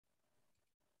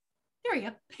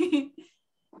There we go.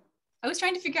 I was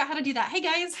trying to figure out how to do that. Hey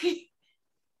guys.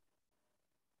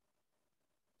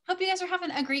 Hope you guys are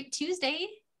having a great Tuesday.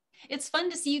 It's fun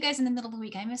to see you guys in the middle of the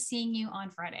week. I miss seeing you on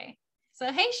Friday. So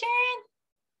hey Sharon.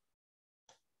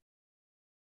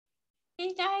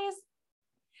 Hey guys.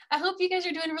 I hope you guys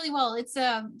are doing really well. It's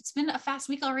been a fast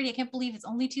week already. I can't believe it's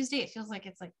only Tuesday. It feels like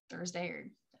it's like Thursday or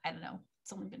I don't know.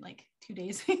 It's only been like 2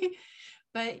 days.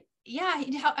 But yeah,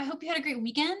 I hope you had a great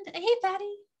weekend. Hey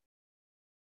Patty.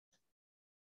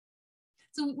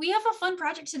 So we have a fun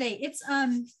project today. It's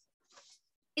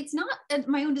not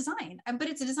my own design, but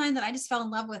it's a design that I just fell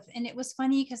in love with. And it was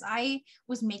funny because I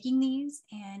was making these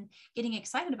and getting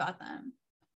excited about them.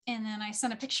 And then I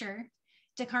sent a picture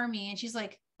to Carmi and she's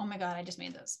like, oh my God, I just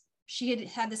made those. She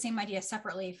had the same idea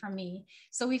separately from me.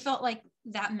 So we felt like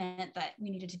that meant that we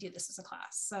needed to do this as a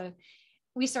class. So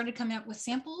we started coming up with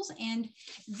samples, and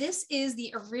this is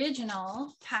the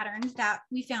original pattern that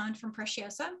we found from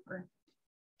Preciosa, or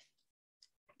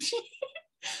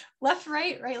left,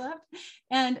 right, right, left.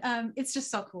 And it's just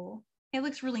so cool. It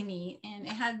looks really neat and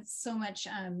it had so much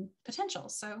potential.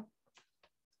 So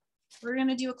we're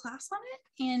gonna do a class on it.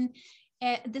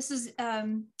 And this is a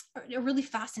really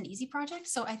fast and easy project.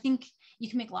 So I think you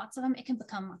can make lots of them. It can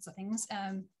become lots of things.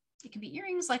 It can be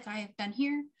earrings like I've done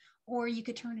here, or you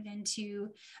could turn it into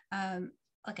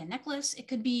like a necklace. It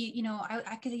could be, you know,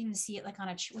 I could even see it like on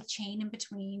with chain in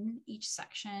between each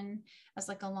section as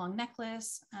like a long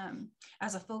necklace,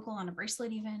 as a focal on a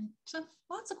bracelet even. So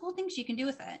lots of cool things you can do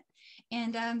with it.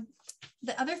 And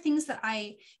the other things that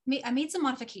I made some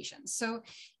modifications. So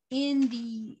in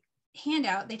the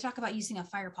handout, they talk about using a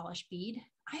fire polish bead.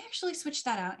 I actually switched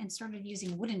that out and started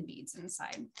using wooden beads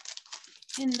inside.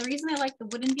 And the reason I like the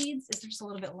wooden beads is they're just a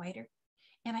little bit lighter.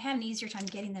 And I had an easier time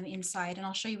getting them inside. And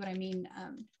I'll show you what I mean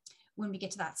when we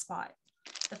get to that spot.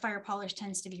 The fire polish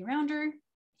tends to be rounder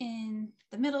in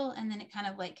the middle, and then it kind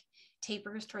of like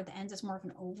tapers toward the ends. It's more of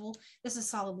an oval. This is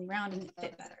solidly round and it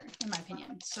fit better, in my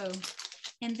opinion. So,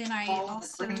 and then I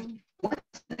also,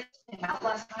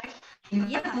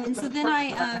 yeah, and so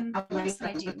then what else did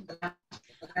I do?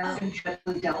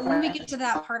 When we get to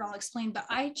that part, I'll explain, but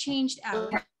I changed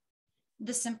out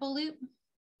the simple loop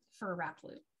for a wrapped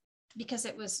loop because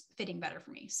it was fitting better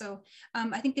for me. So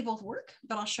I think they both work,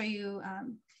 but I'll show you,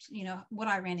 you know, what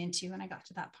I ran into when I got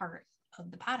to that part of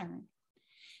the pattern.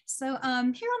 So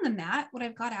here on the mat, what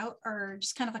I've got out are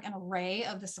just kind of like an array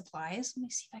of the supplies. Let me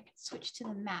see if I can switch to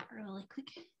the mat really quick.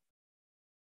 If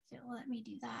it'll let me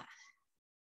do that.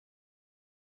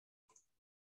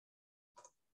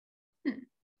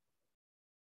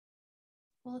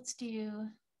 Well, let's do,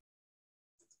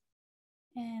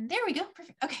 and there we go,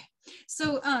 perfect. Okay,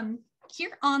 so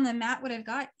here on the mat, what I've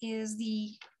got is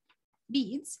the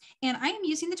beads, and I am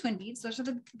using the twin beads. Those are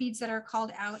the beads that are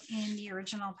called out in the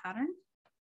original pattern.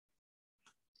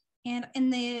 And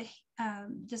in the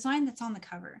design that's on the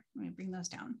cover, let me bring those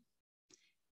down.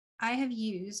 I have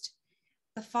used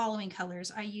the following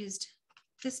colors. I used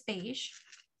this beige,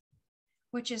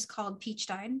 which is called peach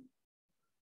dyed.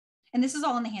 And this is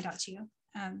all in the handout too.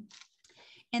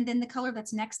 And then the color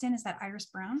that's next in is that iris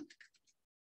brown.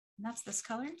 And that's this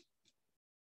color.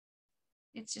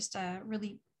 It's just a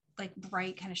really like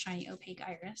bright, kind of shiny, opaque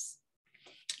iris.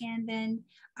 And then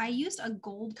I used a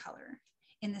gold color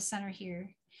in the center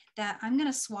here that I'm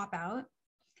gonna swap out.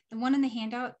 The one in the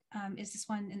handout is this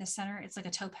one in the center. It's like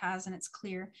a topaz and it's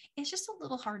clear. It's just a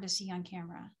little hard to see on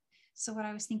camera. So what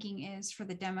I was thinking is for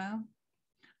the demo,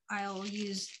 I'll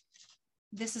use,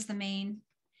 this is the main,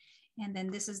 and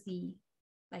then this is the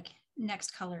like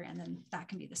next color, and then that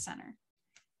can be the center,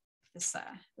 this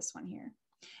one here.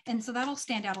 And so that'll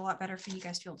stand out a lot better for you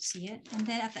guys to be able to see it. And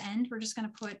then at the end, we're just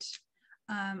gonna put,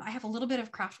 I have a little bit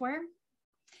of craft wire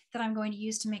that I'm going to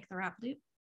use to make the wrap loop,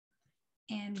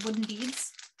 and wooden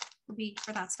beads will be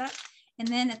for that step. And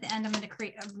then at the end, I'm going to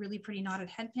create a really pretty knotted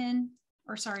head pin,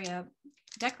 or sorry, a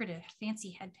decorative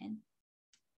fancy head pin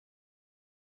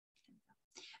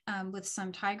with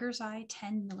some tiger's eye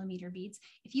 10mm beads.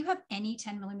 If you have any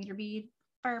 10mm bead,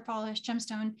 fire polish,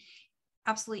 gemstone,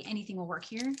 absolutely anything will work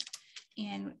here.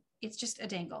 And it's just a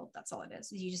dangle. That's all it is.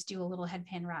 You just do a little head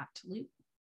pin wrapped loop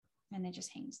and it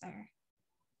just hangs there.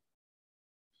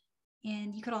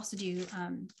 And you could also do,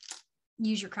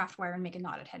 use your craft wire and make a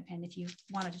knotted head pin if you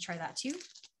wanted to try that too.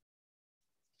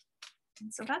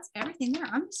 And so that's everything there.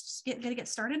 I'm just gonna get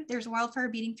started. There's wildfire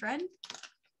beading thread.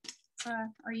 It's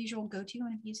our usual go-to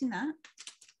when I'm using that.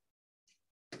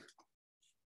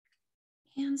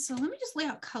 And so let me just lay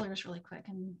out colors really quick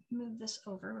and move this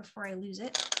over before I lose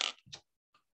it.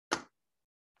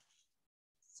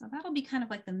 So that'll be kind of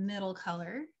like the middle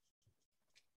color.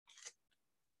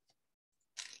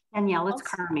 Danielle, it's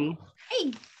Carmi.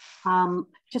 Hey. I'm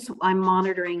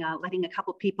monitoring, letting a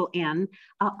couple people in.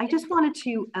 I just wanted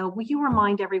to, will you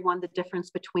remind everyone the difference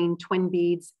between twin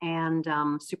beads and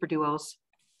super duos?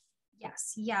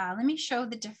 Yes, yeah, let me show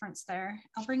the difference there.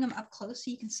 I'll bring them up close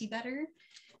so you can see better.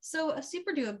 So a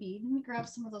super duo bead, let me grab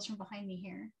some of those from behind me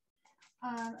here.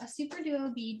 A super duo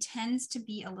bead tends to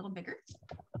be a little bigger.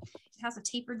 It has a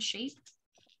tapered shape.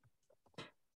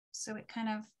 So it kind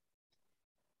of,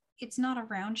 it's not a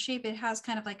round shape. It has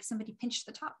kind of like somebody pinched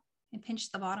the top and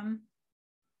pinched the bottom.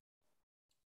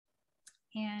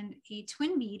 And a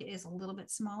twin bead is a little bit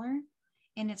smaller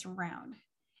and it's round.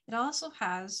 It also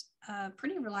has a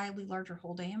pretty reliably larger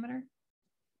hole diameter.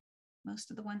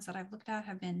 Most of the ones that I've looked at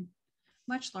have been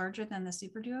much larger than the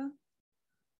super duo,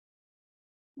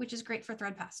 which is great for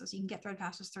thread passes. You can get thread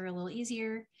passes through a little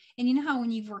easier. And you know how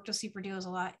when you've worked with super duos a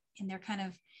lot and they're kind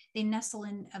of, they nestle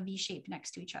in a V shape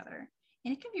next to each other.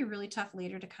 And it can be really tough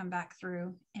later to come back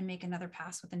through and make another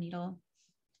pass with a needle.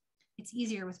 It's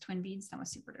easier with twin beads than with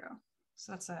super duo.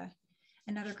 So that's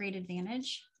another great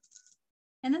advantage.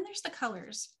 And then there's the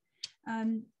colors.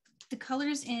 The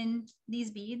colors in these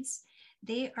beads,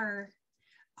 they are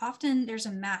often, there's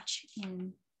a match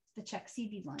in the check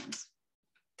seed bead lines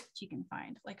that you can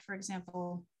find. Like for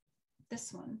example,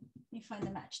 this one, let me find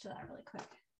the match to that really quick.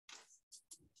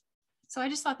 So I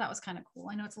just thought that was kind of cool.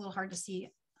 I know it's a little hard to see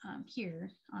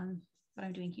here on what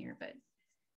I'm doing here, but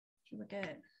if you look at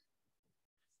it,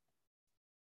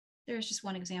 there's just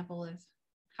one example of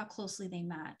how closely they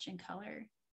match in color.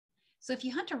 So if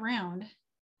you hunt around,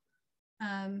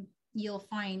 you'll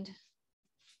find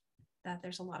that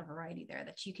there's a lot of variety there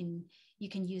that you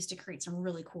can use to create some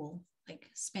really cool like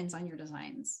spins on your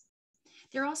designs.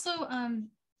 They're also,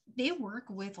 they work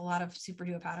with a lot of super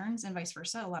duo patterns and vice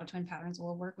versa. A lot of twin patterns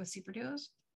will work with super duos.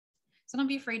 So don't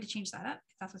be afraid to change that up.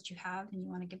 If that's what you have and you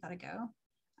want to give that a go,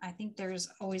 I think there's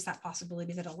always that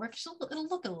possibility that it'll work. It'll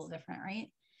look a little different,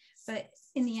 right? But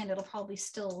in the end, it'll probably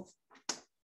still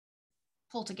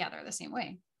pull together the same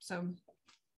way. So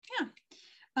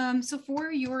yeah. So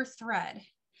for your thread,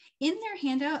 in their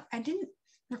handout, I didn't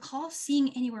recall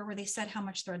seeing anywhere where they said how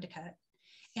much thread to cut.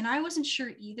 And I wasn't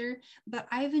sure either, but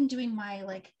I've been doing my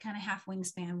like kind of half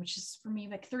wingspan, which is for me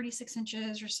like 36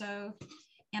 inches or so.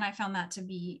 And I found that to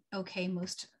be okay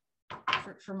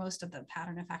for most of the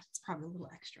pattern. In fact, it's probably a little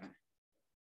extra.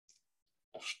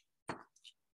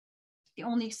 The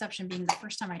only exception being the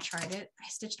first time I tried it, I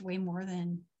stitched way more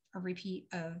than a repeat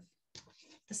of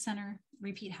the center.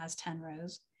 Repeat has 10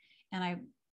 rows. And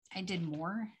I did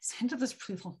more. So I ended up this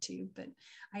pretty long too, but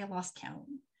I lost count.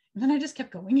 And then I just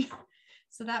kept going.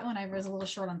 So that one I was a little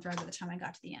short on thread by the time I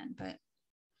got to the end. But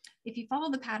if you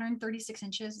follow the pattern, 36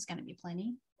 inches is going to be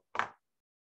plenty.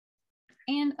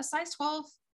 And a size 12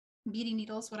 beading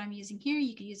needle is what I'm using here.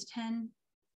 You could use a 10.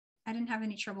 I didn't have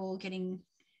any trouble getting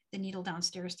the needle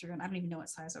downstairs through, and I don't even know what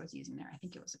size I was using there. I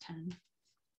think it was a 10.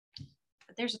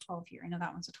 But there's a 12 here. I know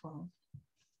that one's a 12.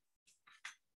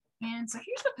 And so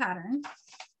here's the pattern.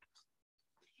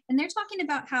 And they're talking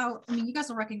about how, I mean, you guys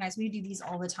will recognize we do these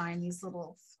all the time, these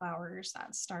little flowers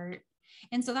that start.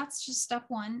 And so that's just step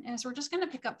one. And so we're just going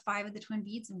to pick up 5 of the twin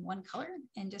beads in one color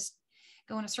and just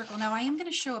go in a circle. Now I am going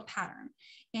to show a pattern.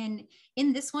 And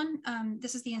in this one,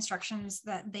 this is the instructions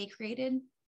that they created.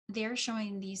 They're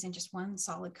showing these in just one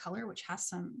solid color, which has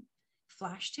some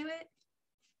flash to it.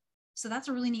 So that's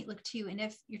a really neat look too. And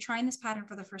if you're trying this pattern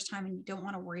for the first time and you don't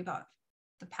want to worry about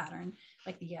the pattern,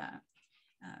 like the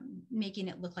making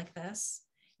it look like this,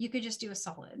 you could just do a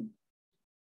solid.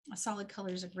 A solid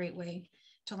color is a great way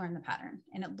to learn the pattern,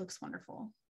 and it looks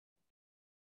wonderful.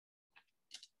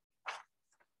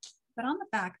 But on the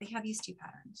back, they have these 2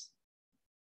 patterns.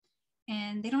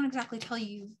 And they don't exactly tell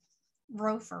you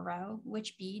row for row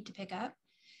which bead to pick up.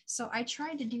 So I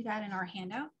tried to do that in our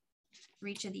handout for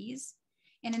each of these.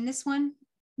 And in this one,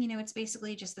 you know, it's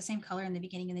basically just the same color in the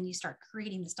beginning, and then you start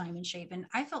creating this diamond shape. And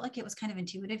I felt like it was kind of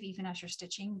intuitive even as you're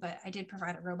stitching, but I did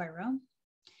provide it row by row.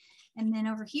 And then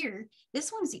over here,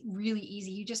 this one's really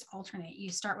easy. You just alternate. You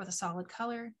start with a solid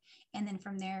color, and then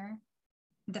from there,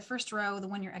 the first row, the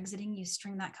one you're exiting, you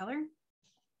string that color,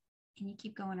 and you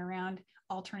keep going around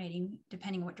alternating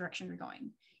depending on what direction you're going.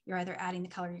 You're either adding the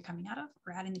color you're coming out of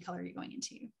or adding the color you're going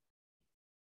into.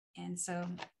 And so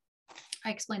I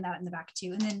explained that in the back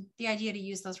too. And then the idea to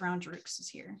use those round drooks is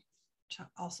here, which I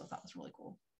also thought was really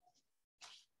cool.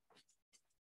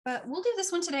 But we'll do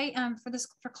this one today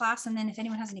for class. And then if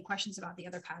anyone has any questions about the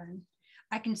other pattern,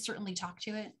 I can certainly talk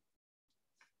to it.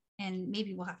 And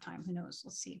maybe we'll have time, who knows,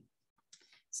 let's see.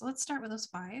 So let's start with those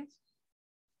 5.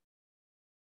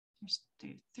 There's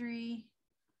 3,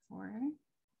 4,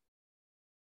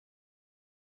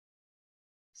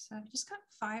 So I've just got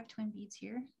 5 twin beads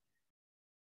here.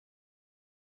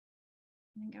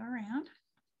 And go around.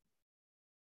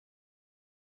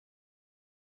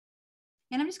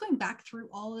 And I'm just going back through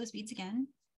all of those beads again,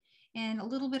 and a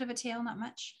little bit of a tail, not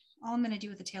much. All I'm going to do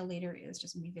with the tail later is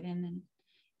just weave it in and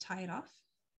tie it off.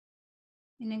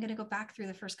 And I'm going to go back through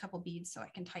the first couple beads so I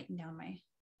can tighten down my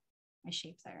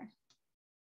shape there.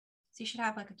 So you should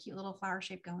have like a cute little flower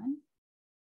shape going.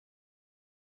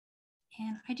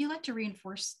 And I do like to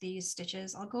reinforce these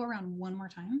stitches. I'll go around one more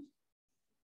time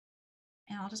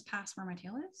and I'll just pass where my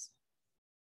tail is.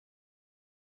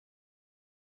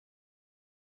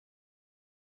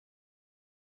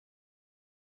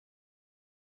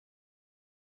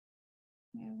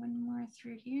 One more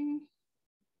through here.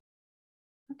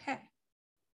 Okay.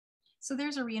 So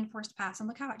there's a reinforced pass, and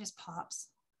look how it just pops.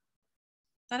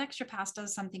 That extra pass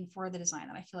does something for the design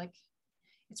that I feel like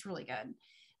it's really good.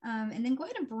 And then go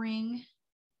ahead and bring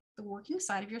the working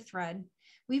side of your thread.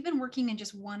 We've been working in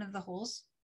just one of the holes.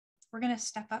 We're going to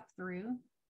step up through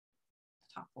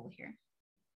the top hole here.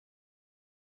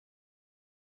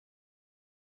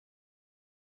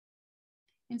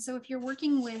 And so if you're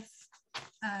working with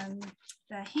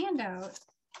the handout,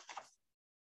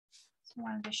 I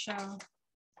wanted to show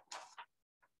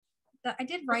that I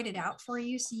did write it out for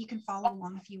you so you can follow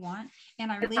along if you want.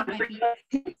 And I laid my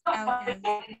beads out as...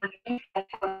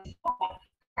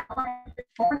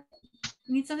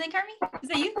 You need something, Carmi? Is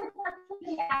that you?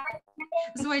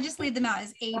 So I just laid them out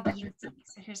as A, B, and C.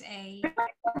 So here's A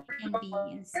and B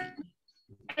and C.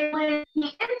 But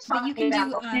you can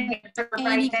do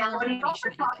any color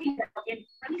combination.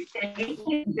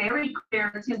 It's very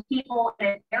clear to people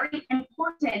that it's very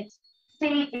important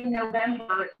state in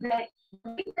November that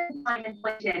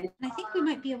inflation. I think we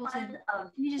might be able to.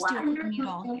 Let me just do a quick mute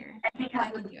all here.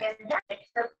 Because of the pandemic,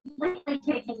 so completely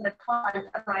taking the cause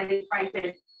of rising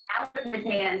prices out of his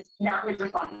hands, not his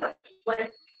responsibility.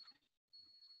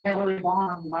 Really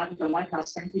long run the White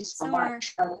House. Thank you so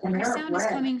much. Our sound is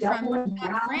coming from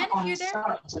Fran. If you're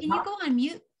there, can you go on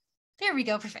mute? There we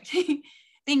go. Perfect.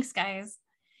 Thanks, guys.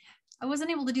 I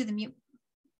wasn't able to do the mute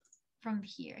from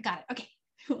here. Got it. Okay.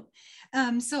 Cool.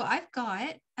 So I've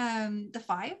got the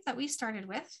 5 that we started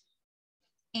with,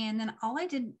 and then all I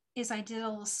did is I did a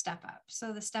little step up.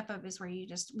 So the step up is where we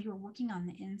were working on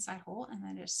the inside hole, and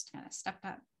then just kind of stepped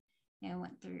up and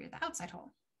went through the outside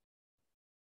hole.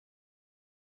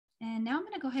 And now I'm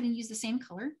going to go ahead and use the same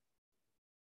color.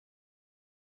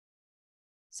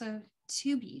 So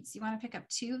 2 beads. You want to pick up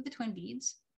 2 of the twin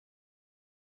beads.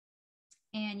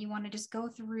 And you want to just go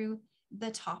through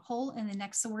the top hole and the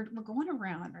next. So we're going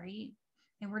around, right?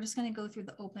 And we're just going to go through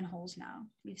the open holes now.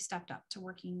 We've stepped up to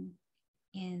working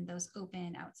in those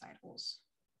open outside holes.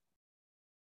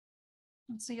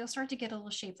 And so you'll start to get a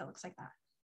little shape that looks like that.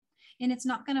 And it's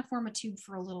not going to form a tube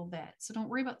for a little bit. So don't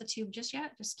worry about the tube just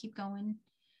yet. Just keep going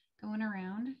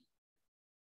around.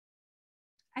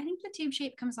 I think the tube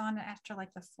shape comes on after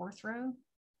like the 4th row.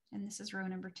 And this is row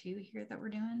number 2 here that we're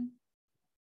doing.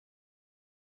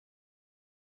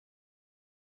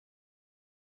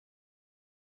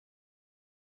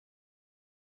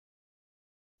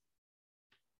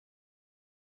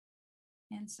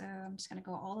 And so I'm just going to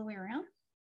go all the way around.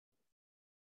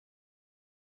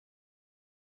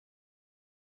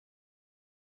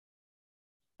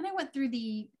 And I went through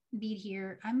the bead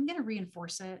here. I'm going to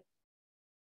reinforce it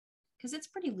because it's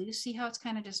pretty loose. See how it's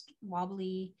kind of just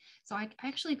wobbly. So I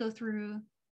actually go through,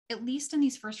 at least in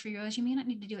these first few rows, you may not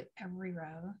need to do it every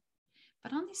row,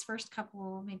 but on these first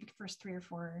couple, maybe the first 3 or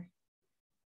 4,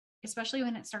 especially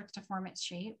when it starts to form its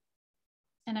shape,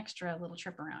 an extra little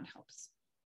trip around helps.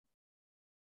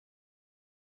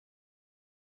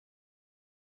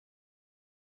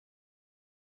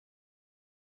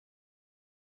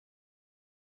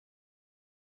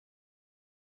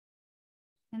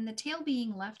 And the tail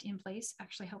being left in place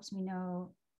actually helps me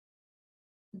know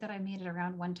that I made it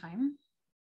around one time.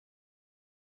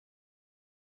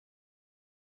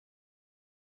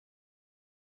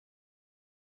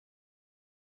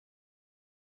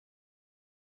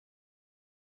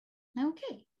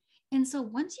 Okay, and so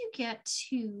once you get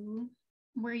to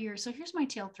where you're, so here's my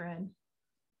tail thread.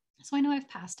 So I know I've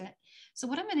passed it. So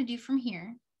what I'm going to do from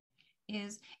here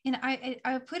is, and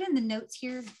I put in the notes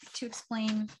here to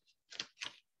explain,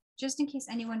 just in case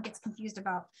anyone gets confused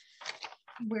about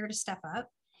where to step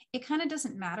up. It kind of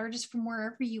doesn't matter, just from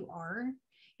wherever you are,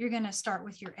 you're going to start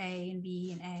with your A and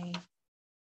B and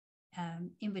A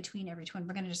in between every twin.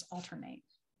 We're going to just alternate.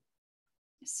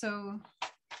 So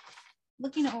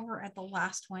looking over at the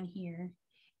last one here,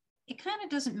 it kind of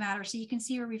doesn't matter. So you can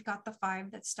see where we've got the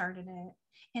 5 that started it.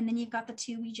 And then you've got the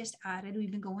 2 we just added.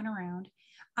 We've been going around.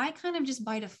 I kind of just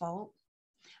by default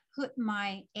put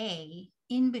my A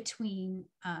in between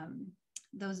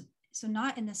those. So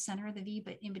not in the center of the V,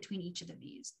 but in between each of the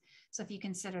V's. So if you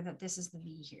consider that this is the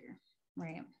V here,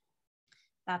 right?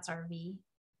 That's our V.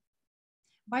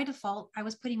 By default, I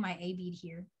was putting my A bead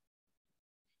here,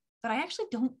 but I actually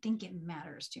don't think it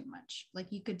matters too much.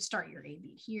 Like you could start your A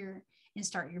bead here and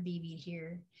start your B bead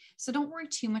here. So don't worry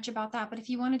too much about that. But if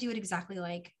you want to do it exactly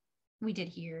like we did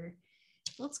here,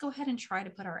 let's go ahead and try to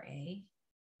put our A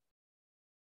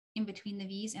in between the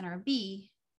V's and our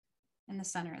B in the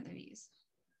center of the V's.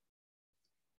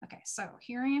 Okay, so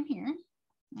here I am here.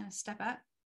 I'm going to step up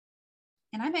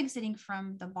and I'm exiting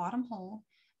from the bottom hole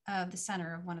of the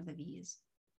center of one of the V's.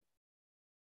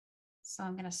 So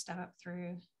I'm going to step up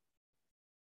through.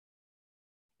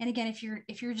 And again, if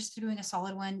you're just doing a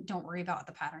solid one, don't worry about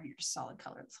the pattern. You're just solid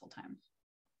color this whole time.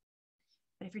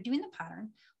 But if you're doing the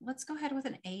pattern, let's go ahead with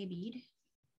an A bead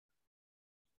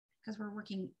because we're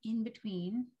working in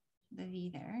between the V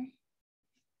there.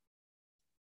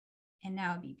 And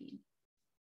now a B bead.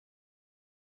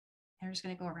 And we're just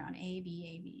going to go around A, B,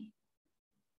 A, B.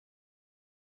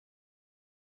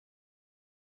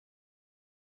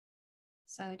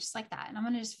 So just like that. And I'm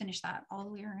going to just finish that all the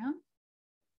way around.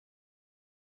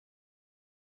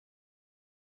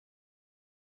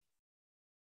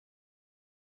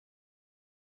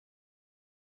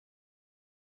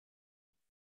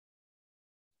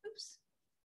 Oops.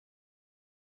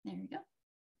 There we go.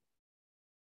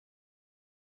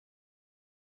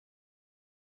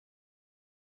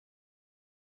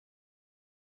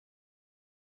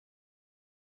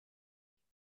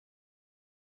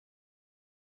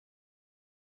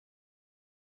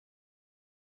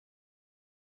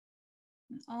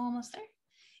 Almost there.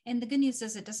 And the good news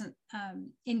is it doesn't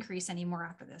increase anymore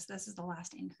after this. This is the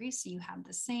last increase. So you have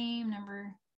the same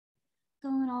number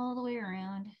going all the way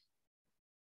around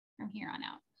from here on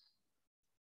out.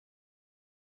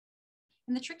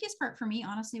 And the trickiest part for me,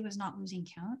 honestly, was not losing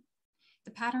count.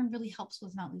 The pattern really helps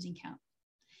with not losing count.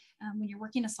 When you're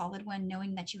working a solid one,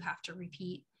 knowing that you have to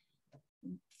repeat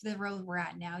the row we're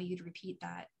at now, you'd repeat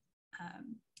that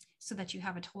so that you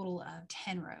have a total of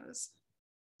 10 rows.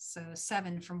 So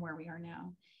 7 from where we are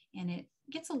now. And it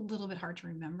gets a little bit hard to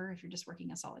remember if you're just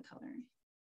working a solid color.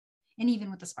 And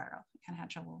even with the spiral, I kind of had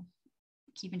trouble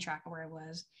keeping track of where I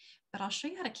was, but I'll show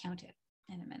you how to count it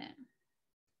in a minute.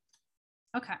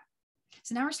 Okay,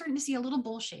 so now we're starting to see a little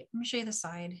bowl shape. Let me show you the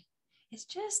side. It's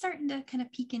just starting to kind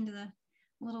of peek into the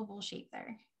little bowl shape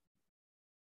there.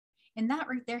 And that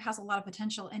right there has a lot of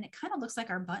potential, and it kind of looks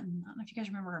like our button. I don't know if you guys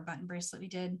remember our button bracelet we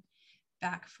did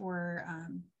back for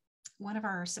one of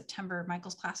our September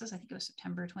Michael's classes. I think it was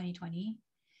September 2020.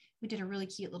 We did a really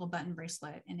cute little button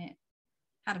bracelet, and it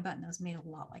had a button that was made a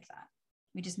lot like that.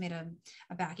 We just made a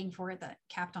backing for it that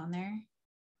capped on there.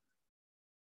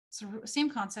 So same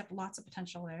concept, lots of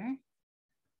potential there. I'm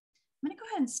gonna go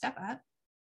ahead and step up.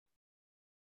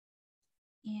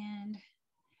 And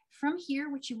from here,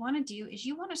 what you wanna do is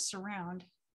you wanna surround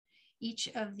each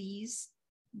of these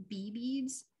B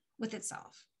beads with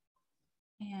itself.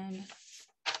 And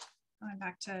going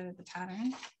back to the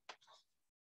pattern,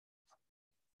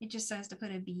 it just says to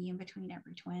put a B in between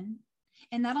every twin.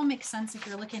 And that'll make sense if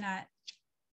you're looking at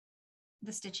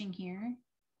the stitching here,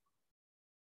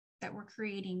 that we're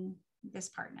creating this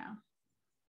part now,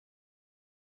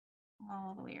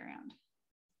 all the way around.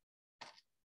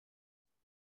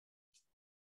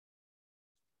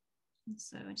 And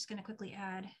so I'm just gonna quickly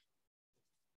add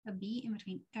a B in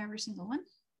between every single one.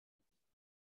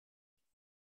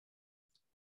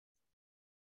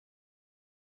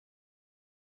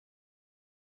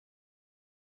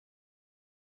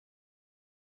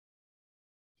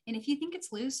 And if you think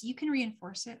it's loose, you can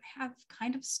reinforce it. I have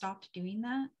kind of stopped doing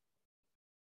that.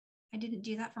 I didn't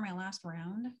do that for my last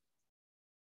round.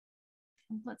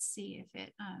 Let's see if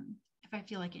it, if I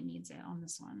feel like it needs it on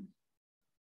this one.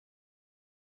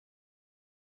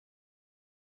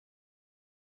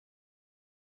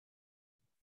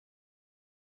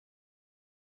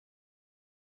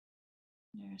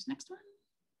 There's next one.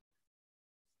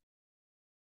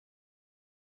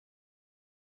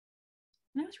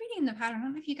 And I was reading the pattern. I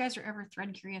don't know if you guys are ever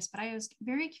thread curious, but I was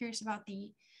very curious about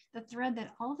the thread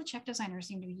that all the check designers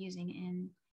seem to be using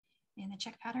in the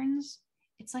check patterns.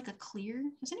 It's like a clear.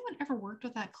 Has anyone ever worked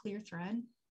with that clear thread?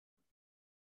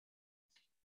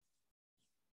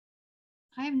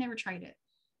 I have never tried it.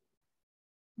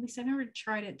 At least I've never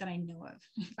tried it that I know of.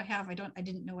 If I have, I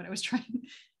didn't know what I was trying.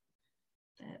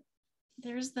 But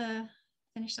there's the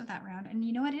finish of that round. And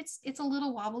you know what? It's a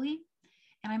little wobbly.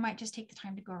 And I might just take the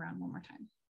time to go around one more time.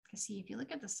 Because see, if you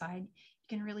look at the side,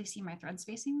 you can really see my thread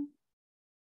spacing.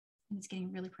 And it's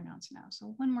getting really pronounced now.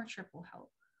 So one more trip will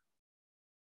help.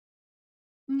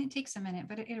 And it takes a minute,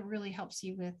 but it really helps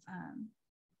you with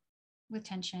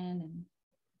tension, and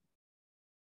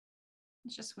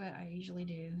it's just what I usually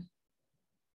do.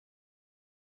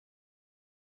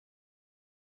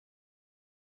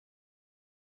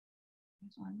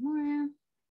 There's one more.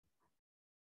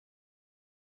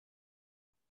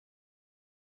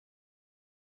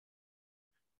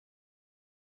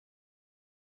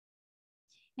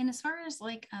 And as far as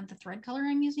like the thread color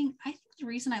I'm using, I think the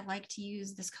reason I like to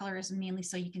use this color is mainly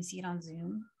so you can see it on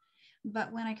Zoom.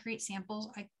 But when I create samples,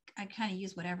 I kind of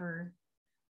use whatever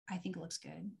I think looks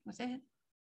good with it.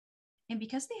 And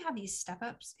because they have these step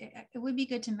ups, it would be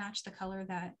good to match the color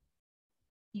that,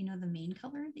 you know, the main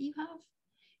color that you have,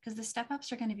 because the step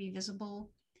ups are going to be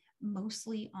visible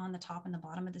mostly on the top and the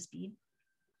bottom of this bead.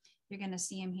 You're going to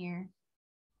see them here,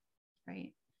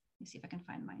 right? Let me see if I can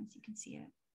find mine so you can see it.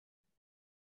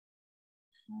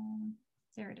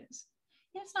 There it is.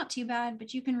 Yeah, it's not too bad,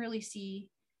 but you can really see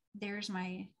there's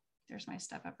my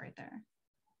step up right there.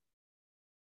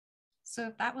 So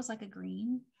if that was like a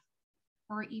green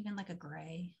or even like a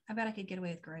gray, I bet I could get away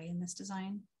with gray in this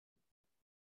design.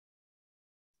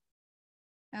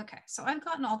 Okay, so I've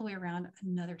gotten all the way around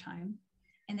another time,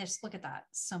 and just look at that,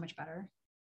 so much better.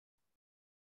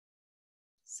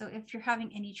 So if you're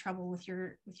having any trouble with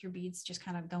your beads just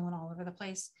kind of going all over the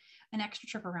place, an extra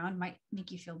trip around might make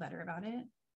you feel better about it.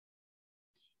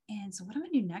 And so what I'm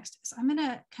gonna do next is I'm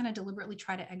gonna kind of deliberately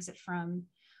try to exit from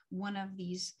one of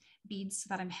these beads so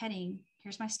that I'm heading,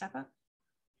 here's my step up.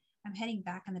 I'm heading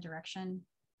back in the direction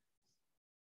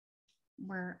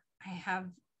where I have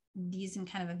these in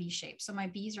kind of a V shape. So my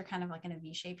beads are kind of like in a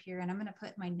V shape here, and I'm gonna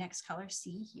put my next color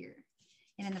C here.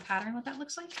 And in the pattern, what that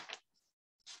looks like,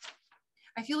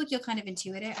 I feel like you'll kind of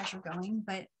intuit it as you're going,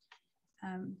 but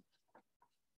it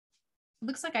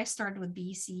looks like I started with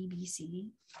BC, BC.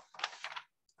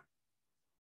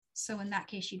 So in that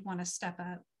case, you'd want to step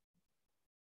up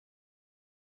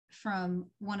from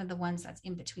one of the ones that's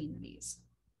in between the V's.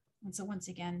 And so once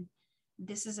again,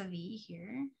 this is a V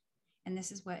here, and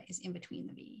this is what is in between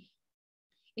the V.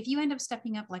 If you end up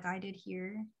stepping up like I did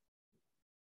here,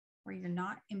 where you're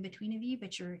not in between a V,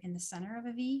 but you're in the center of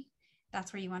a V,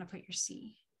 that's where you want to put your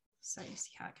C. So you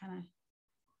see how it kind of,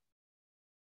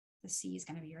 the C is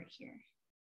going to be right here.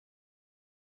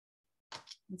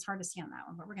 It's hard to see on that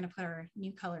one, but we're going to put our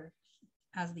new color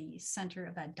as the center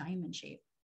of that diamond shape.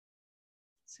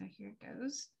 So here it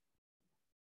goes.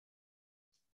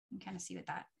 You can kind of see what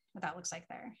that looks like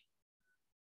there.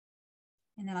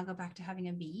 And then I'll go back to having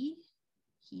a B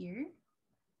here.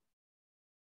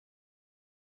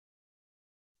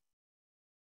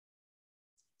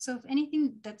 So if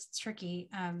anything that's tricky,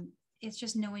 it's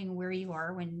just knowing where you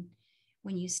are when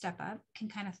you step up can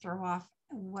kind of throw off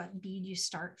what bead you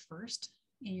start first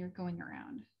and you're going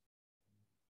around.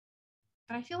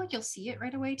 But I feel like you'll see it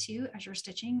right away too as you're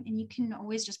stitching, and you can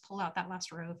always just pull out that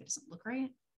last row if it doesn't look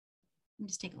right. And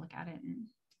just take a look at it and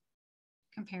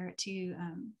compare it to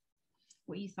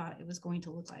what you thought it was going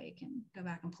to look like, and go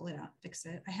back and pull it out, fix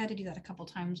it. I had to do that a couple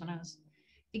times when I was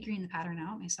figuring the pattern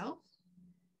out myself.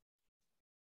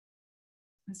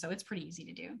 And so it's pretty easy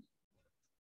to do.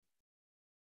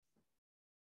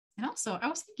 And also I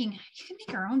was thinking you can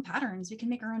make our own patterns. We can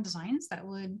make our own designs that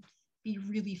would be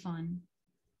really fun.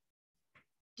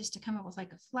 Just to come up with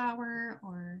like a flower,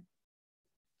 or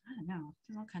I don't know,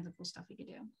 there's all kinds of cool stuff we could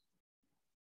do.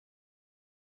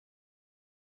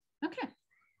 Okay.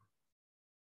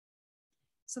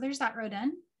 So there's that row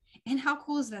done. And how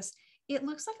cool is this? It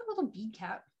looks like a little bead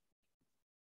cap.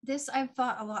 This I've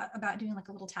thought a lot about doing like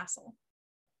a little tassel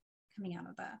coming out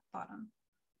of the bottom.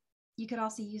 You could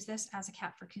also use this as a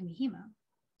cap for kumihimo,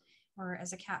 or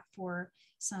as a cap for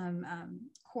some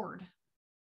cord.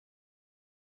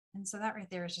 And so that right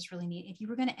there is just really neat. If you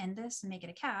were going to end this and make it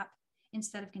a cap,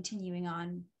 instead of continuing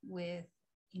on with,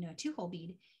 you know, a 2-hole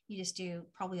bead, you just do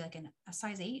probably like a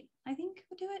size 8, I think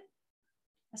would do it.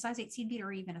 A size 8 seed bead,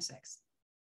 or even a 6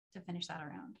 to finish that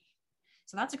around.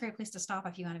 So that's a great place to stop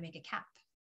if you want to make a cap.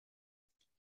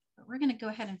 But we're going to go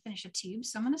ahead and finish a tube.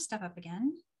 So I'm going to step up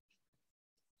again.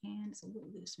 And it's a little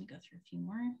loose. Let me go through a few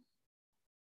more.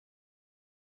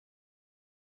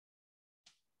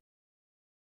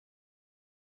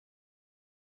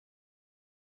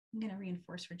 I'm going to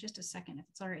reinforce for just a second if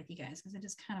it's all right with you guys, because it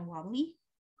is kind of wobbly.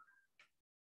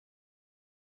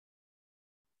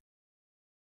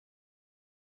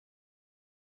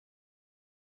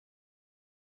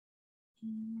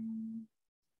 And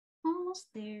almost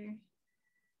there.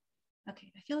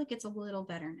 Okay, I feel like it's a little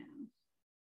better now.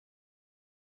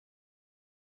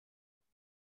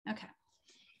 Okay,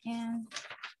 and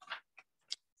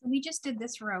so we just did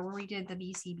this row where we did the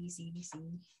BC, BC, BC,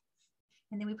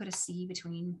 and then we put a C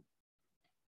between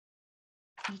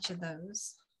each of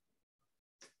those.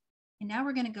 And now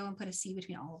we're going to go and put a C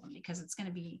between all of them because it's going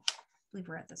to be, I believe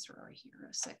we're at this row right here, row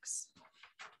 6.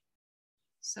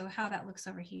 So how that looks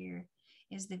over here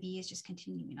is the V is just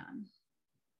continuing on.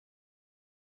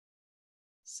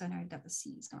 So now we've got the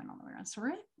C's going all the way around. So we're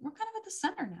kind of at the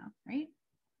center now, right?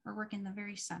 We're working the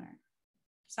very center.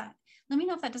 So let me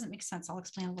know if that doesn't make sense. I'll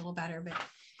explain a little better, but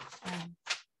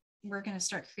we're going to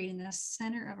start creating the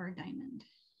center of our diamond.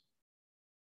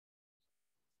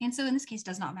 And so in this case, it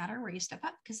does not matter where you step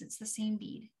up because it's the same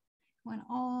bead going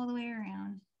all the way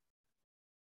around.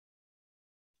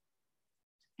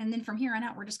 And then from here on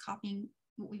out, we're just copying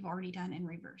what we've already done in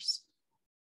reverse.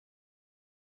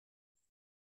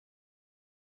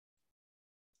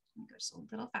 It goes a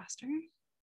little faster.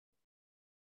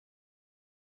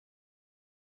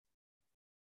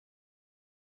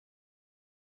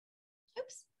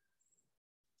 Oops.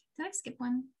 Did I skip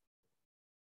one?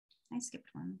 I skipped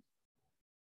one.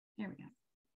 There we go.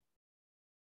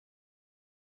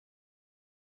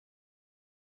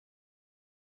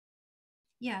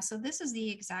 Yeah, so this is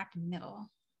the exact middle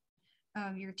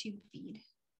of your tube feed.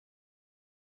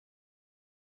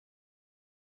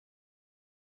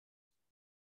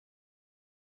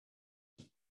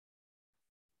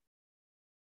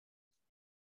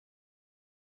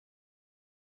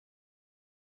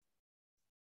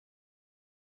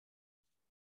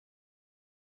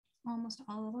 Almost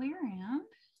all the way around.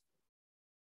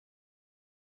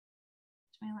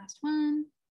 To my last one.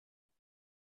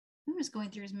 I'm just going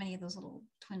through as many of those little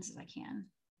twins as I can.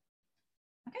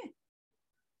 Okay,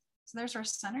 so there's our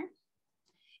center.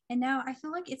 And now I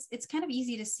feel like it's kind of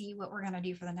easy to see what we're gonna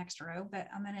do for the next row, but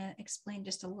I'm gonna explain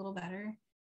just a little better.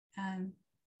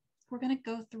 We're gonna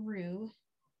go through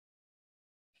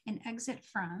and exit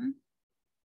from,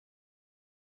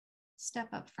 step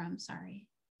up from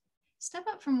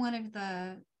one of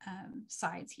the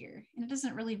sides here. And it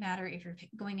doesn't really matter if you're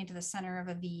going into the center of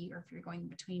a V or if you're going in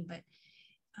between, but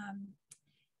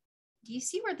do you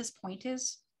see where this point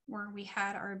is where we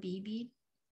had our B bead?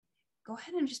 Go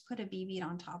ahead and just put a B bead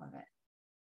on top of it.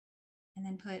 And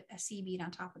then put a C bead on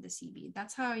top of the C bead.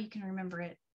 That's how you can remember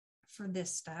it for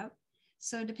this step.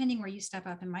 So depending where you step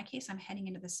up, in my case, I'm heading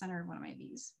into the center of one of my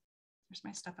V's. There's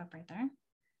my step up right there.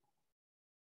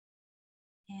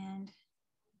 And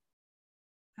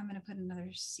I'm gonna put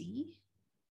another C.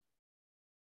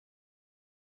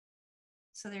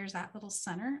 So there's that little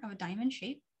center of a diamond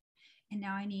shape. And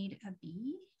now I need a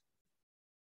B.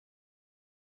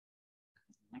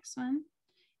 Next one.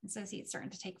 And so see, it's starting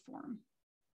to take form.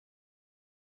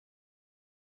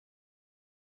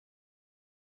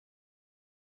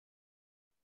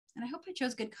 And I hope I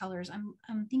chose good colors. I'm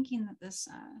thinking that this,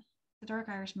 the dark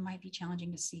iris might be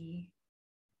challenging to see,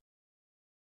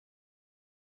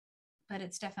 but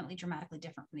it's definitely dramatically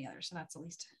different from the others. So that's at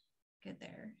least good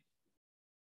there.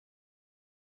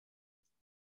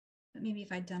 But maybe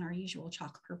if I'd done our usual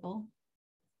chalk purple,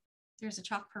 there's a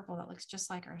chalk purple that looks just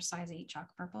like our size 8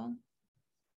 chalk purple.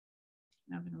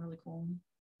 That would have been really cool.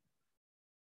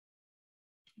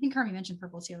 I think Carmi mentioned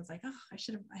purple too. I was like, oh, I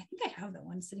think I have that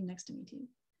one sitting next to me too.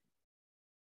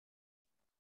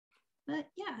 But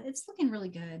yeah, it's looking really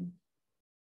good.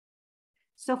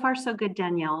 So far, so good,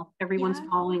 Danielle. Everyone's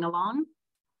following along.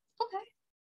 Okay.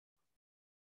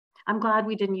 I'm glad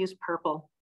we didn't use purple.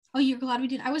 Oh, you're glad we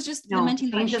did? I was just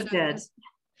lamenting that I should have.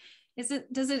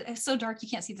 It's so dark you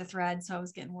can't see the thread, so I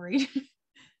was getting worried.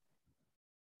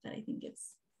 But I think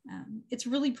it's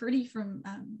really pretty from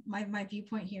my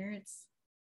viewpoint here.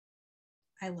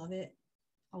 I love it.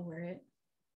 I'll wear it.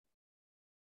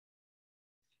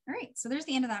 All right, so there's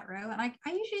the end of that row. And I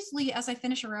usually, as I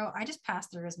finish a row, I just pass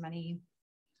through as many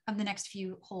of the next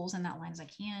few holes in that line as I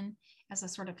can as a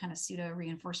sort of kind of pseudo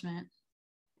reinforcement.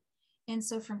 And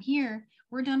so from here,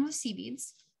 we're done with C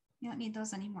beads. You don't need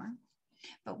those anymore,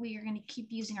 but we are going to keep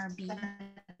using our B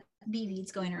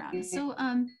beads going around. So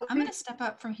I'm going to step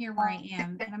up from here where I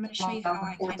am, and I'm going to show you how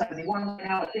I kind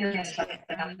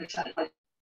of,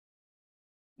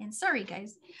 and sorry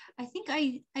guys, I think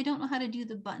I don't know how to do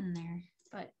the button there,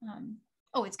 but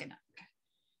oh, it's good now. Okay.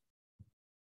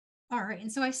 All right,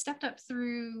 and so I stepped up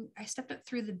through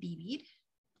the B bead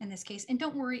in this case, and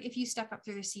don't worry if you step up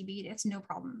through the C bead, it's no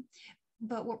problem.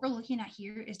 But what we're looking at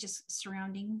here is just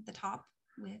surrounding the top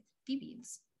with B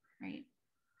beads, right?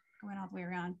 Going all the way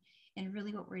around. And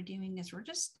really what we're doing is we're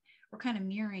kind of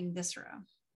mirroring this row.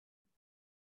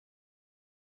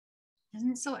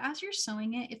 And so as you're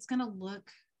sewing it, it's gonna look,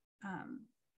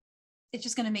 it's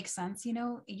just gonna make sense, you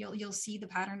know, you'll see the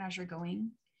pattern as you're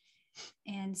going.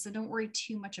 And so don't worry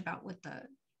too much about what the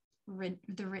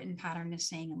written pattern is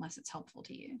saying unless it's helpful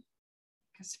to you.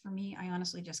 Because for me, I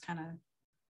honestly just kind of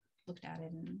looked at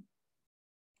it and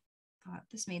thought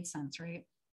this made sense, right?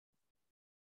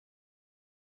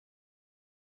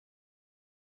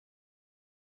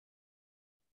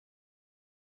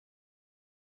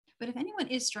 But if anyone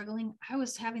is struggling, I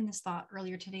was having this thought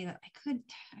earlier today that I could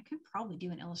probably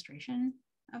do an illustration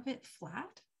of it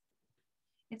flat.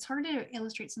 It's hard to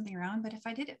illustrate something around, but if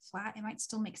I did it flat, it might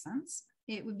still make sense.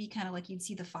 It would be kind of like you'd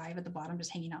see the 5 at the bottom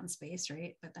just hanging out in space,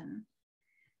 right? But then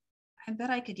I bet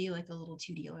I could do like a little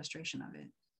 2D illustration of it.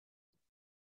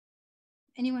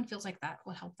 Anyone feels like that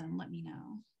will help them, let me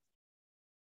know.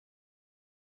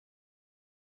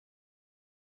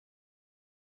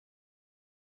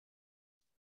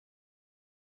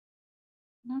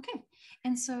 Okay,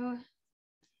 and so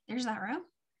there's that row.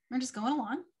 We're just going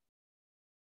along.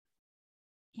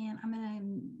 And I'm gonna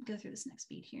go through this next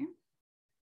bead here.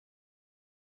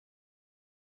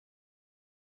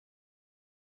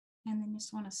 And then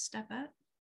just wanna step up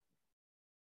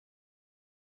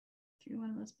through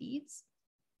one of those beads.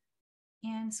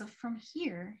 And so from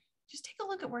here, just take a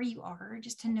look at where you are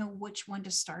just to know which one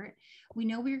to start. We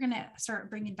know we're gonna start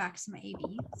bringing back some A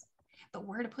beads, but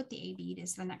where to put the A bead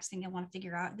is the next thing I wanna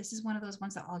figure out. This is one of those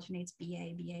ones that alternates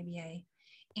BA, BA, BA.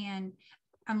 And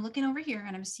I'm looking over here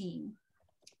and I'm seeing,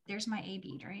 there's my A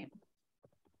bead, right?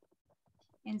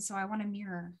 And so I wanna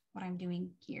mirror what I'm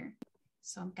doing here.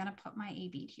 So I'm gonna put my A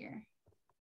bead here.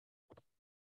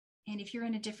 And if you're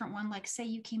in a different one, like say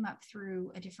you came up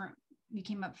through a different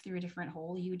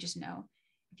hole, you would just know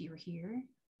if you were here,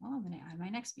 well, I'm gonna add my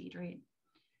next bead, right?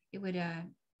 It would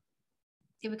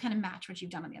kind of match what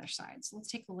you've done on the other side. So let's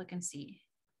take a look and see.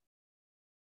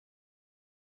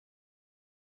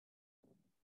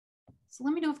 So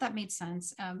let me know if that made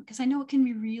sense, because I know it can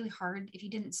be really hard if you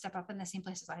didn't step up in the same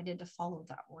place as I did to follow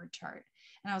that word chart.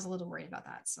 And I was a little worried about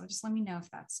that. So just let me know if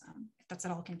that's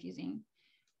at all confusing.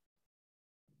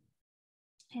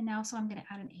 And now, so I'm gonna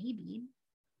add an A bead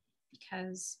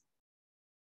because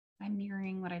I'm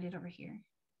mirroring what I did over here.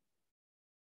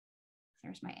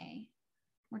 There's my A.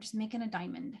 We're just making a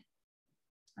diamond.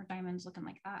 Our diamond's looking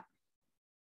like that.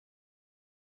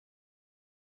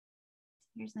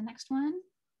 Here's the next one.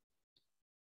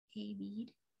 A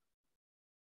bead.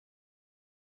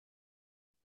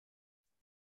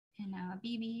 And now a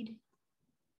B bead.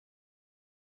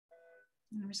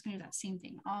 And I'm just gonna do that same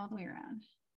thing all the way around.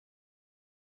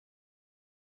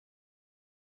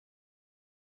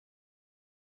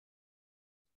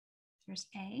 There's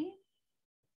A.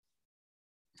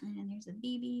 And then there's a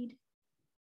B bead.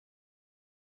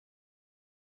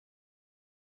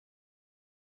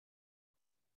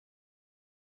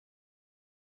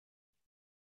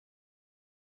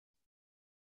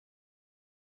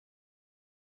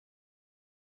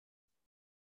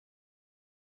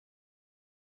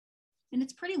 And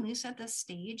it's pretty loose at this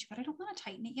stage, but I don't want to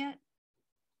tighten it yet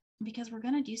because we're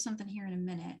going to do something here in a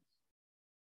minute.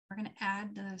 We're going to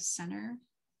add the center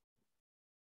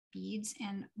beads.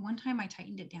 And one time I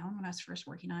tightened it down when I was first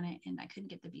working on it and I couldn't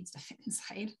get the beads to fit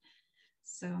inside.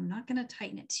 So I'm not going to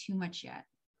tighten it too much yet.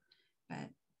 But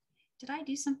did I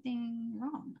do something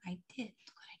wrong? I did.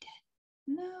 Look what I did.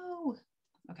 No.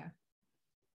 Okay.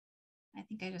 I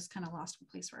think I just kind of lost the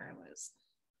place where I was.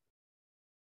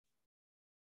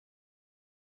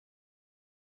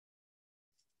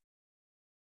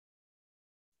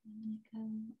 I'm gonna go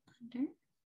under.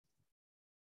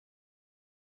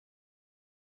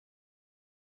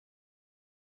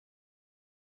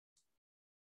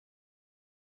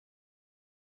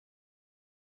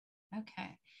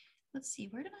 Okay, let's see,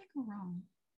 where did I go wrong?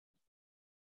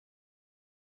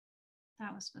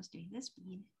 That was supposed to be this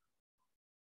bead.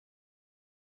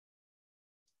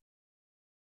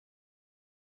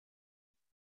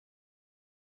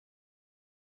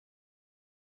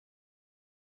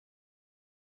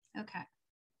 Okay.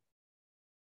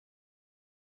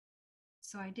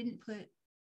 So I didn't put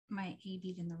my A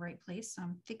bead in the right place, so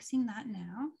I'm fixing that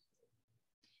now.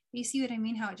 You see what I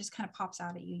mean? How it just kind of pops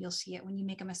out at you. You'll see it when you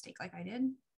make a mistake like I did.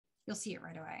 You'll see it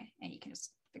right away and you can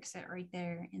just fix it right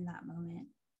there in that moment.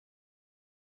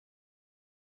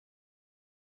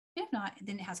 If not,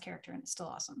 then it has character and it's still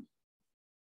awesome.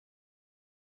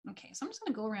 Okay, so I'm just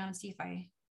gonna go around and see if I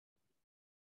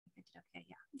did okay.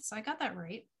 Yeah, so I got that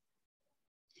right.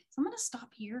 So I'm gonna stop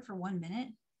here for 1 minute.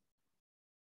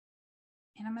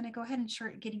 And I'm gonna go ahead and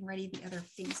start getting ready the other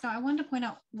things. Now I wanted to point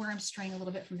out where I'm straying a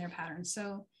little bit from their pattern.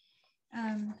 So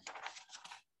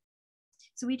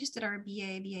So we just did our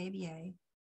BA, BA, BA.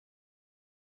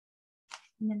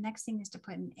 And the next thing is to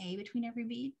put an A between every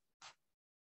bead.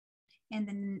 And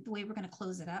then the way we're going to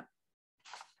close it up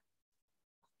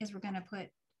is we're going to put,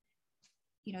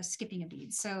 you know, skipping a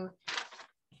bead. So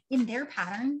in their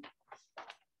pattern,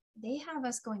 they have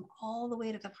us going all the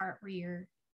way to the part where you're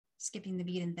skipping the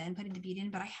bead and then putting the bead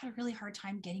in, but I had a really hard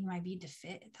time getting my bead to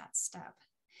fit at that step.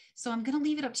 So I'm going to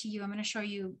leave it up to you. I'm going to show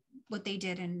you what they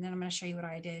did, and then I'm going to show you what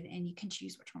I did, and you can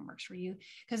choose which one works for you,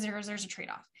 because there's a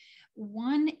trade-off.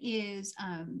 One is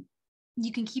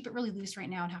you can keep it really loose right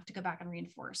now and have to go back and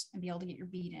reinforce and be able to get your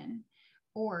bead in,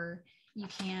 or you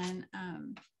can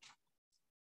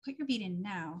put your bead in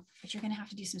now, but you're going to have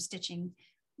to do some stitching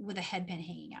with a head pin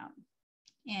hanging out,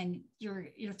 and your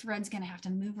thread's going to have to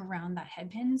move around that head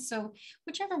pin. So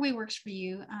whichever way works for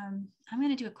you. I'm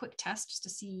going to do a quick test just to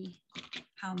see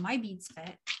how my beads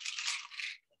fit.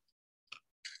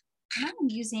 And I'm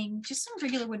using just some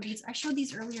regular wood beads. I showed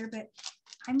these earlier, but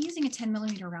I'm using a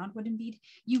 10mm round wooden bead.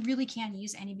 You really can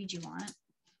use any bead you want.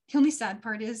 The only sad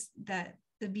part is that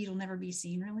the bead will never be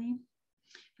seen really.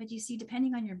 But you see,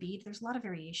 depending on your bead, there's a lot of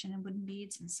variation in wooden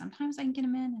beads, and sometimes I can get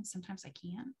them in and sometimes I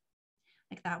can't.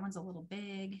 Like that one's a little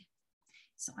big,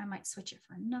 so I might switch it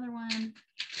for another one.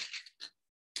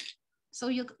 So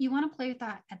you want to play with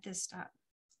that at this step.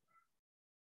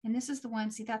 And this is the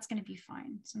one, see, that's going to be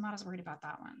fine. So I'm not as worried about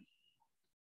that one.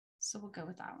 So we'll go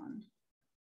with that one.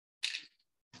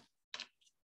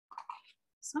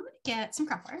 So I'm going to get some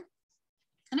craft wire.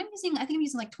 And I think I'm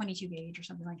using like 22 gauge or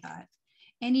something like that.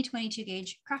 Any 22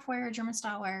 gauge craft wire, German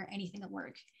style wire, anything that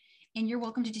work. And you're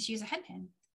welcome to just use a head pin.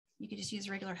 You could just use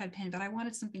a regular head pin, but I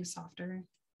wanted something softer.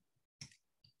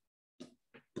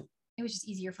 It was just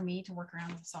easier for me to work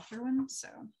around with a softer one. So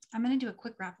I'm going to do a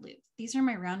quick wrap loop. These are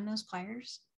my round nose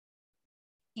pliers.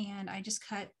 And I just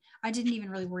cut, I didn't even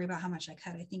really worry about how much I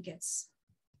cut. I think it's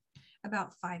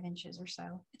about 5 inches or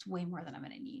so. It's way more than I'm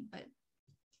going to need, but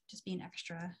just being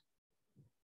extra.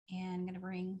 And I'm going to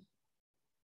bring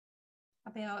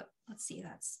about, let's see,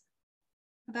 that's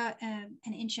about an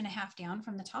 1.5 inches down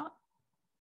from the top.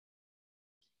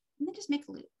 And then just make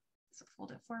a loop. So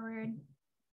fold it forward and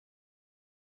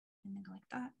then go like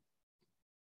that.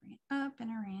 Bring it up and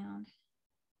around.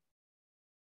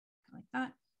 Go like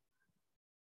that.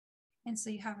 And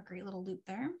so you have a great little loop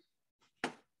there.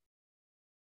 And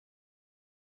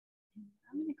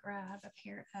I'm going to grab a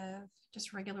pair of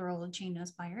just regular old chain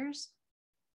nose pliers,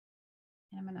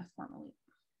 and I'm going to form a loop.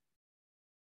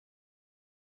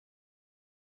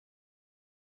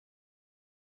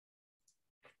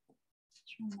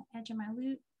 Trim the edge of my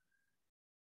loop.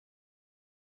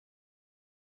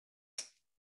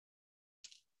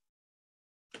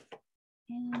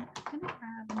 And I'm going to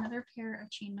grab another pair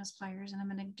of chain nose pliers, and I'm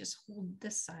going to just hold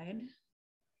this side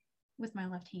with my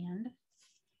left hand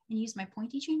and use my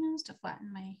pointy chain nose to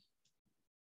flatten my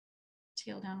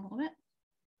tail down a little bit.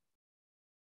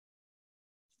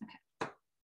 Okay.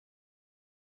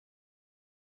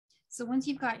 So once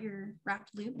you've got your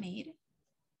wrapped loop made,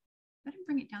 go ahead and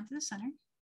bring it down to the center.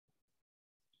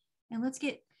 And let's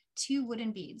get 2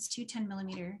 wooden beads, 2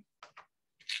 10mm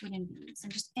wooden beads.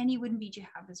 And just any wooden bead you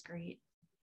have is great.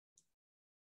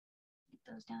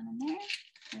 Get those down in there.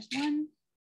 There's 1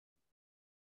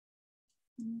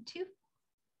 and 2.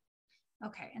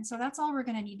 Okay, and so that's all we're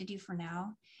going to need to do for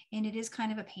now. And it is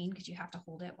kind of a pain because you have to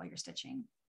hold it while you're stitching,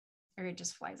 or it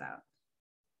just flies out.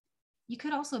 You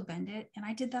could also bend it, and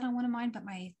I did that on one of mine, but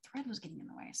my thread was getting in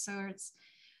the way. So it's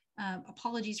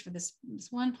apologies for this.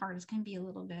 This one part is going to be a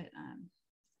little bit,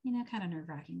 you know, kind of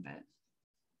nerve-wracking, but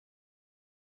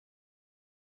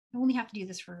I only have to do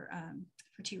this for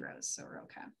 2 rows, so we're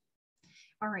okay.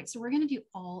 All right, so we're going to do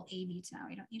all A beads now.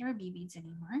 We don't need our B beads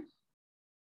anymore,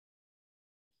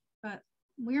 but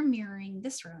we're mirroring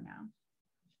this row now.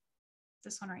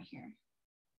 This one right here.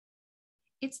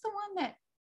 It's the one that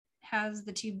has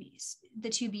the two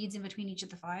beads in between each of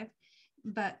the 5,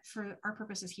 but for our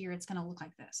purposes here, it's going to look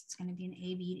like this. It's going to be an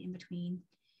A bead in between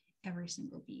every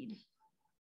single bead,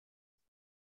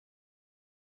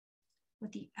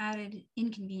 with the added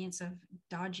inconvenience of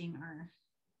dodging our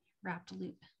wrapped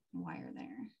loop wire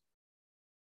there.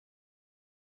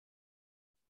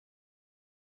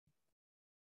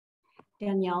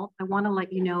 Danielle, I want to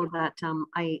let you know that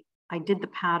I did the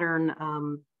pattern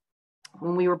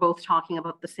when we were both talking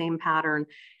about the same pattern,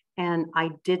 and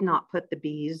I did not put the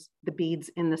beads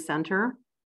in the center.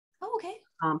 Oh, okay.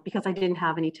 Because I didn't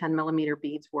have any 10mm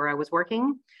beads where I was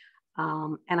working.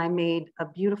 And I made a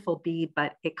beautiful bead,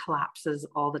 but it collapses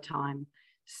all the time.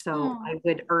 So I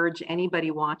would urge anybody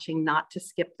watching not to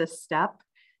skip this step,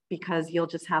 because you'll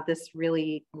just have this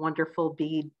really wonderful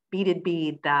bead beaded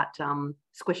bead that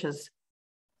squishes.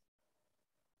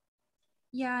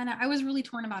 Yeah, and I was really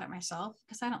torn about it myself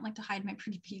because I don't like to hide my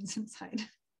pretty beads inside.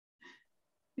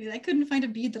 I couldn't find a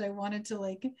bead that I wanted to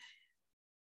like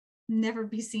never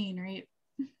be seen, right?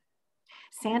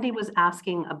 Sandy was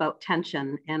asking about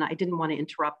tension, and I didn't want to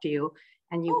interrupt you.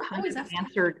 And you kind of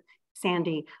answered,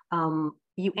 Sandy,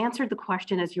 you answered the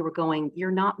question as you were going.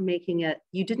 You're not making it,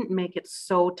 you didn't make it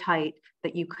so tight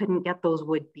that you couldn't get those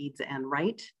wood beads in,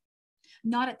 right?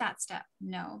 Not at that step,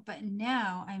 no. But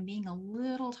now I'm being a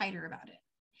little tighter about it.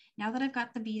 Now that I've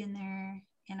got the bead in there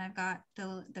and I've got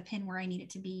the pin where I need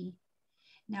it to be,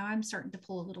 now I'm starting to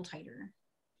pull a little tighter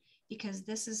because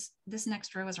this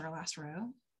next row is our last row.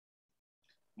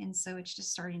 And so it's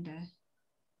just starting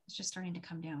to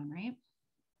come down, right?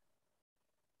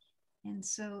 And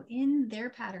so in their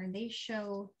pattern, they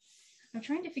show, I'm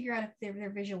trying to figure out if their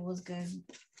visual is good.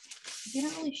 They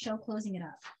don't really show closing it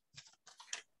up.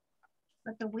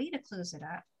 But the way to close it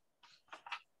up,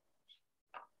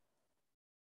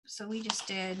 so we just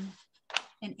did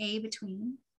an A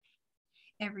between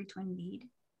every twin bead.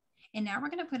 And now we're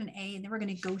going to put an A and then we're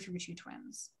going to go through two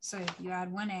twins. So if you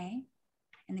add one A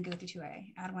and then go through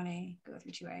 2A, add 1A, go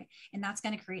through 2A. And that's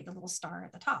going to create the little star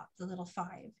at the top, the little 5.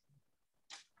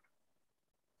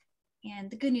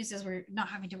 And the good news is we're not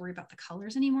having to worry about the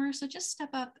colors anymore. So just step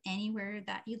up anywhere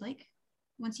that you like.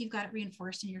 Once you've got it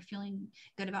reinforced and you're feeling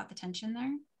good about the tension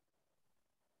there.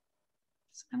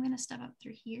 So I'm going to step up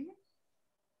through here.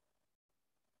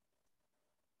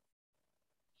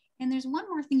 And there's one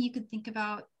more thing you could think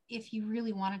about if you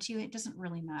really wanted to. It doesn't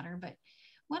really matter, but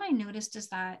what I noticed is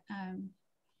that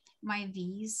my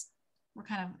V's were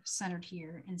kind of centered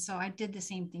here. And so I did the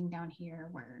same thing down here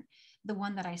where the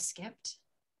one that I skipped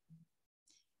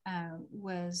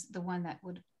was the one that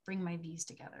would bring my V's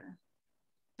together.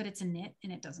 But it's a knit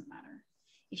and it doesn't matter.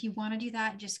 If you want to do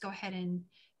that, just go ahead and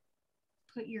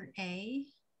put your A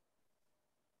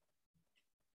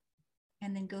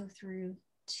and then go through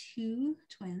 2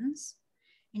 twins.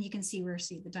 And you can see where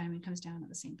the diamond comes down at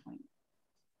the same point.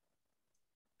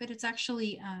 But it's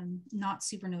actually not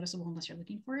super noticeable unless you're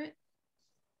looking for it.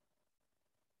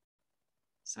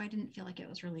 So I didn't feel like it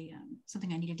was really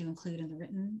something I needed to include in the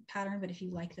written pattern, but if you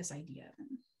like this idea,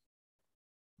 then...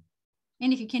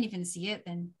 And if you can't even see it,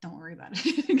 then don't worry about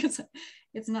it because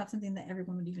it's not something that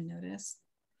everyone would even notice.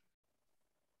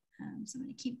 So I'm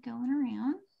going to keep going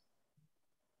around.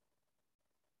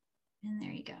 And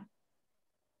there you go.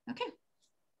 Okay.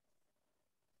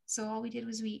 So all we did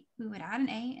was we would add an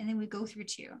A and then we'd go through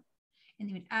 2. And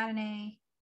then we'd add an A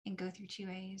and go through 2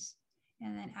 A's.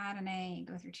 And then add an A and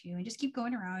go through 2. And just keep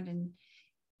going around. And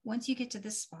once you get to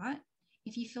this spot,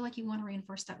 if you feel like you want to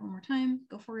reinforce that one more time,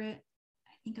 go for it.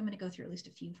 I think I'm going to go through at least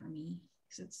a few for me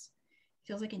because it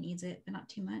feels like it needs it, but not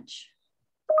too much.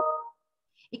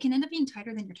 It can end up being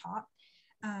tighter than your top.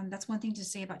 That's one thing to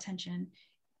say about tension.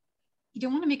 You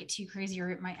don't want to make it too crazy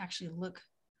or it might actually look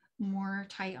more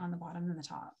tight on the bottom than the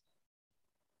top.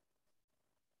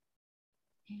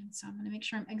 And so I'm going to make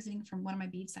sure I'm exiting from one of my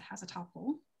beads that has a top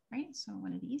hole, right? So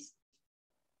one of these.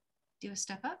 Do a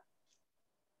step up.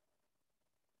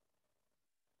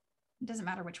 It doesn't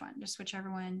matter which one, just whichever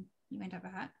one you end up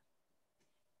at.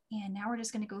 And now we're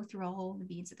just going to go through all the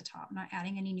beads at the top, not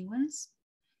adding any new ones,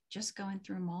 just going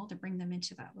through them all to bring them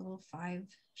into that little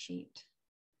 5-shaped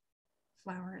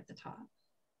flower at the top.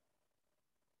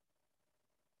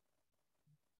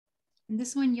 And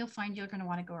this one you'll find you're going to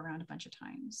want to go around a bunch of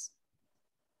times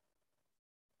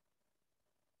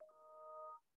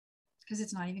because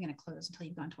it's not even going to close until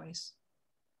you've gone twice.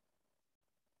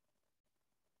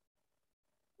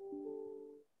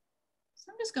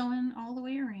 So I'm just going all the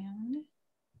way around.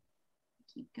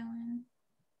 Keep going.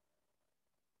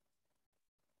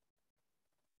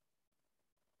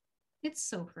 It's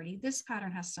so pretty. This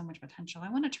pattern has so much potential.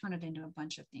 I want to turn it into a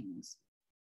bunch of things.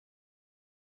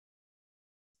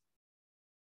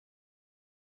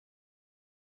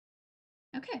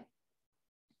 Okay.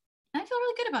 I feel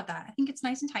really good about that. I think it's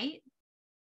nice and tight.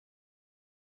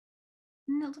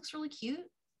 And it looks really cute.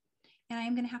 And I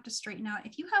am going to have to straighten out.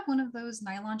 If you have one of those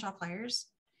nylon jaw pliers,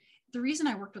 the reason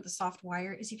I worked with a soft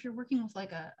wire is if you're working with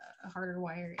like a harder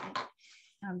wire,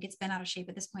 it gets bent out of shape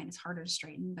at this point. It's harder to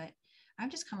straighten, but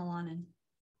I've just come along and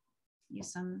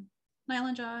used some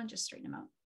nylon jaw and just straighten them out.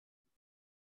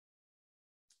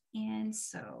 And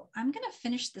so I'm going to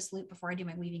finish this loop before I do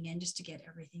my weaving in just to get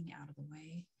everything out of the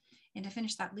way. And to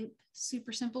finish that loop,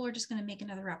 super simple, we're just going to make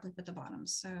another wrap loop at the bottom.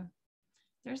 So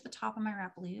there's the top of my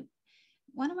wrap loop.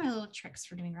 One of my little tricks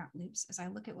for doing wrap loops is I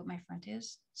look at what my front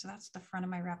is. So that's the front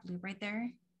of my wrap loop right there.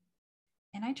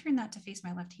 And I turn that to face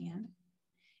my left hand.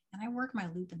 and I work my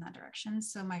loop in that direction.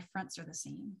 So my fronts are the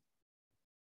same.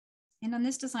 And on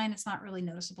this design, it's not really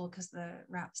noticeable because the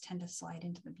wraps tend to slide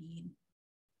into the bead,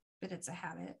 but it's a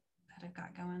habit that I've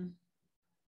got going.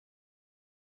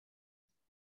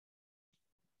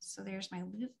 So there's my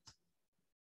loop.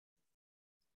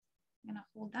 I'm gonna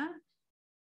hold that.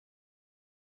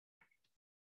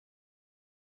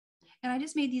 And I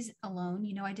just made these alone.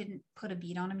 You know, I didn't put a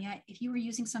bead on them yet. If you were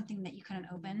using something that you couldn't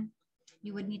open,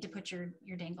 you would need to put your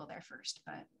dangle there first.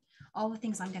 But all the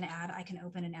things I'm gonna add, I can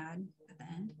open and add at the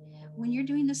end. When you're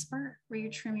doing the spurt where you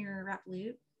trim your wrap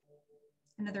loop,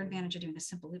 another advantage of doing a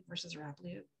simple loop versus a wrap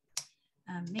loop,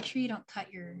 make sure you don't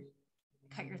cut your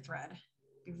thread.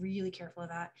 Be really careful of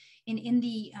that. And in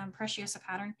the Preciosa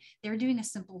pattern, they're doing a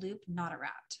simple loop, not a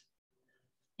wrapped.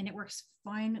 And it works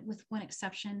fine with one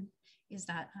exception is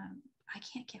that I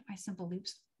can't get my simple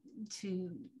loops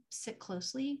to sit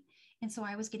closely. And so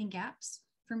I was getting gaps.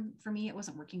 For me, it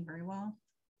wasn't working very well.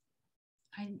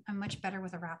 I'm much better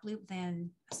with a wrap loop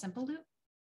than a simple loop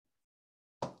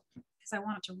because I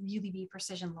want it to really be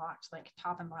precision locked, like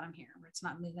top and bottom here, where it's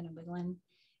not moving and wiggling.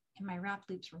 And my wrap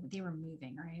loops, they were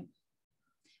moving, right?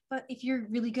 But if you're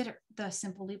really good at the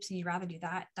simple loops and you'd rather do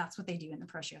that, that's what they do in the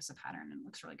Preciosa pattern and it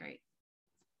looks really great.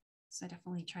 So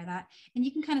definitely try that. And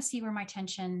you can kind of see where my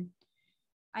tension,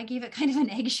 I gave it kind of an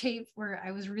egg shape where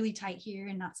I was really tight here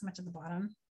and not so much at the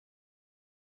bottom.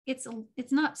 It's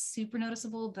not super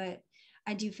noticeable, but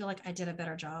I do feel like I did a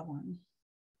better job on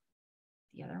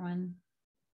the other one.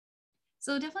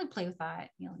 So definitely play with that.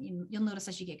 You'll notice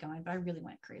as you get going, but I really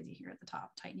went crazy here at the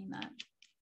top, tightening that.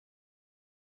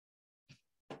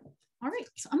 All right,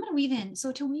 so I'm gonna weave in.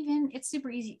 So to weave in, it's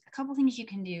super easy. A couple things you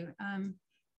can do.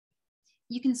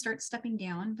 You can start stepping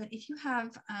down, but if you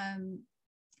have,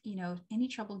 any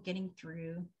trouble getting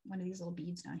through one of these little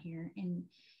beads down here and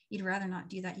you'd rather not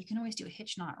do that, you can always do a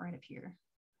hitch knot right up here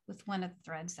with one of the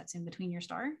threads that's in between your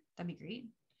star. That'd be great.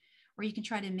 Or you can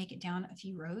try to make it down a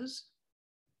few rows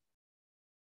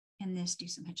and just do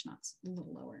some hitch knots a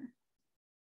little lower.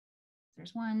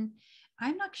 There's one.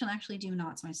 I'm not gonna actually do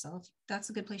knots myself. That's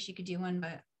a good place you could do one,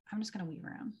 but I'm just gonna weave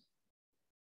around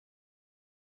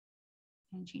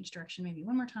and change direction maybe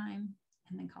one more time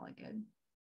and then call it good.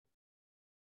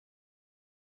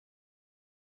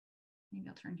 Maybe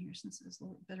I'll turn here since there's a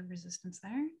little bit of resistance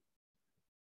there.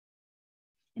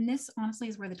 And this honestly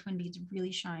is where the twin beads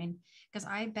really shine because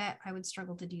I bet I would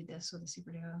struggle to do this with a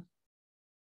Super Duo.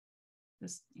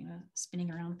 This,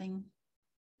 spinning around thing.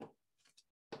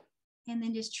 And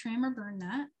then just trim or burn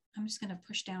that. I'm just gonna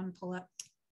push down and pull up.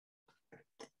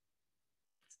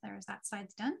 So there's that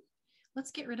side's done.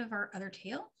 Let's get rid of our other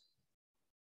tail.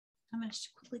 I'm gonna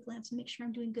just quickly glance and make sure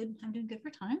I'm doing good. I'm doing good for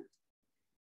time.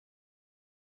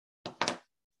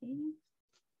 Okay.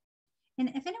 And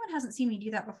if anyone hasn't seen me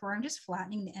do that before, I'm just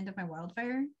flattening the end of my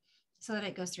wildfire so that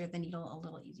it goes through the needle a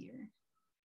little easier.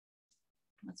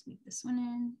 Let's weave this one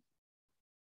in.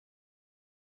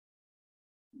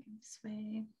 This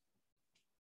way.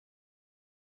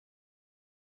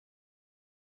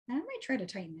 And I might try to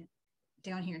tighten it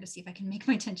down here to see if I can make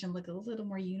my tension look a little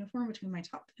more uniform between my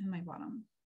top and my bottom.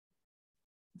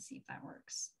 Let's see if that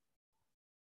works.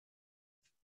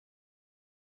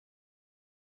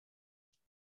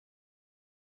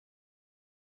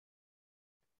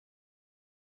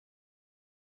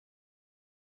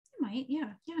 It might,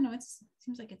 yeah. Yeah, no, it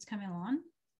seems like it's coming along.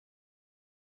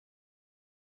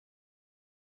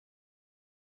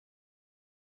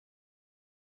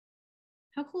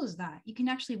 How cool is that? You can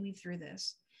actually weave through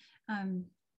this.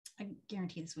 I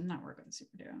guarantee this would not work with a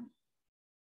Super Duo.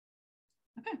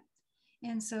 Okay,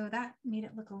 and so that made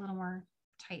it look a little more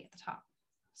tight at the top.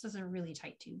 This is a really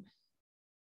tight tube.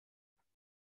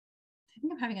 I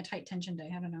think I'm having a tight tension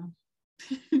day, I don't know.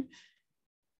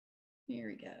 Here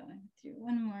we go, do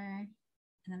one more, and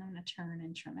then I'm gonna turn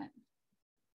and trim it.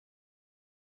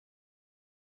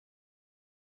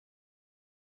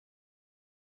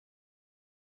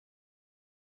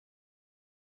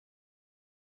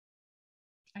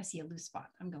 I see a loose spot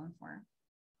I'm going for.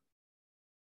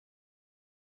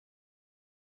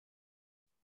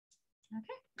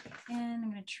 Okay, and I'm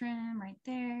gonna trim right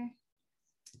there.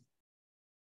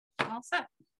 All set.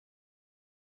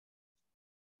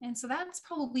 And so that's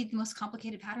probably the most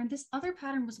complicated pattern. This other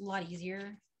pattern was a lot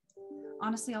easier.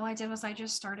 Honestly, all I did was I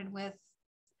just started with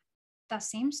the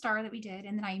same star that we did,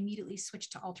 and then I immediately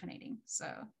switched to alternating. So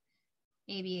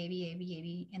A, B, A, B, A, B, A,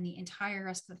 B, and the entire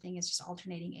rest of the thing is just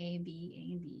alternating A and B,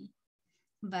 A and B.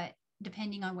 But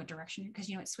depending on what direction, because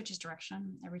it switches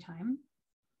direction every time.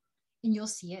 And you'll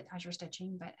see it as you're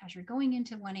stitching, but as you're going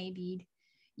into one A bead,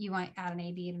 you might add an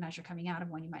A bead, and as you're coming out of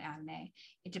one, you might add an A.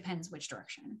 It depends which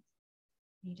direction.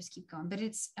 You just keep going, but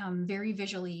it's very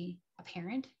visually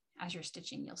apparent as you're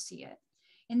stitching, you'll see it.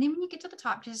 And then when you get to the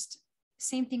top, just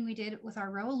same thing we did with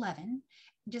our row 11,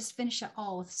 just finish it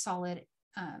all with solid,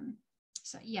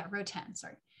 so yeah, row 10,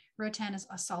 sorry. Row 10 is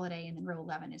a solid A, and then row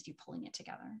 11 is you pulling it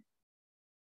together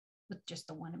with just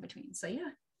the one in between. So yeah,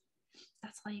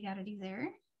 that's all you got to do there.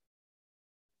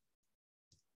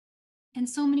 And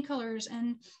so many colors,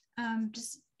 and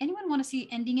just anyone want to see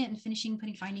ending it and finishing,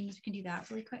 putting findings, you can do that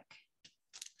really quick.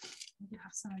 I do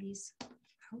have some of these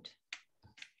out.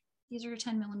 These are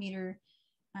 10 millimeter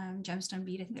gemstone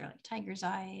bead. I think they're like tiger's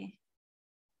eye.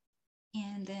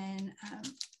 And then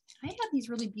I have these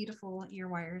really beautiful ear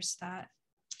wires that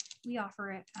we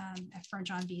offer at Fern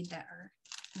John Bead that are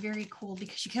very cool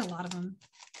because you get a lot of them.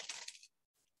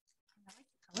 I like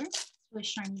the color. It's really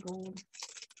shiny gold.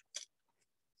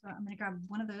 So I'm going to grab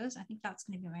one of those. I think that's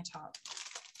going to be my top.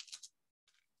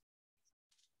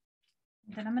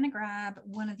 And then I'm going to grab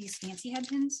one of these fancy head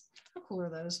pins. How cool are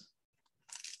those?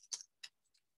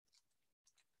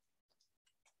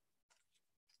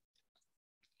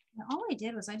 Now, all I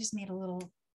did was I just made a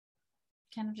little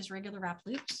kind of just regular wrap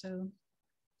loop. So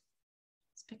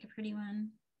let's pick a pretty one.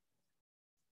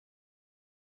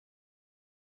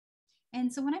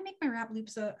 And so when I make my wrap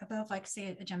loops above, like say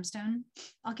a gemstone,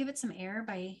 I'll give it some air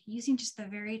by using just the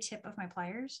very tip of my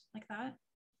pliers like that.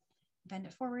 Bend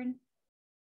it forward.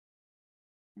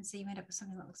 And so you end up with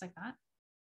something that looks like that.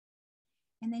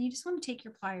 And then you just want to take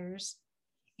your pliers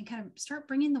and kind of start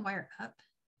bringing the wire up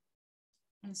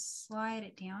and slide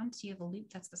it down so you have a loop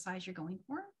that's the size you're going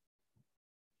for.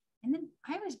 And then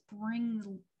I always bring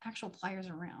the actual pliers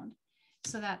around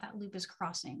so that that loop is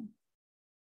crossing.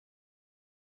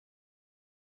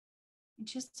 And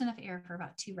just enough air for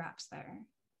about 2 wraps there.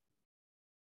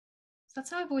 So that's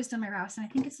how I've always done my wraps, and I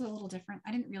think it's a little different.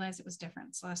 I didn't realize it was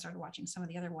different, so I started watching some of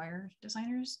the other wire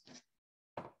designers.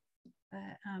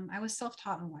 But I was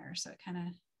self-taught in wire, so it kind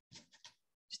of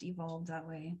just evolved that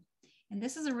way. And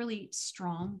this is a really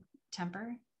strong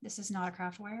temper. This is not a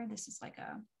craft wire. This is like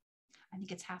I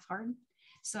think it's half hard.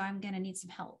 So I'm gonna need some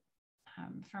help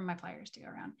from my pliers to go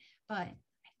around. But I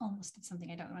almost did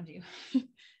something I don't want to do.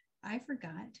 I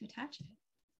forgot to attach it.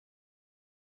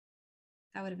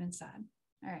 That would have been sad.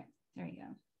 All right, there you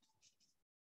go.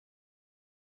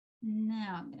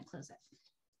 Now I'm going to close it.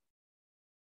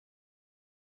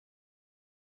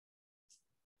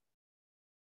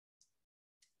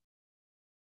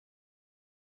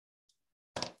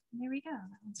 There we go.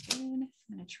 That one's good. I'm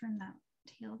going to trim that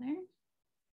tail there.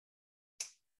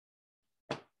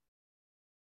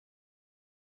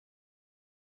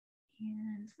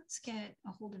 And let's get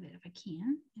a hold of it if I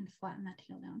can and flatten that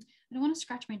tail down. I don't want to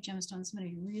scratch my gemstones. I'm going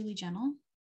to be really gentle.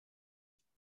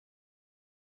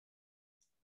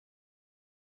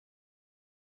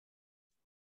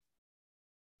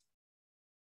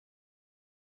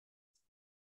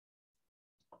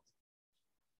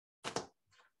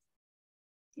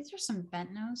 These are some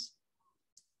bent nose,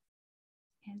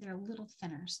 and they're a little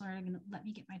thinner, so they're going to let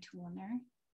me get my tool in there.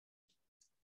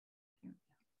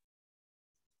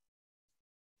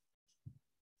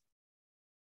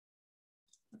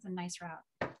 That's a nice wrap.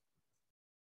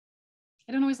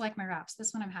 I don't always like my wraps.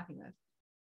 This one I'm happy with.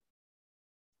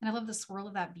 And I love the swirl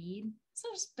of that bead. So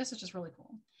this is just really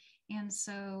cool. And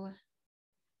so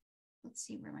let's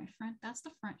see where my front, that's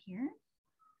the front here.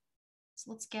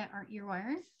 So let's get our ear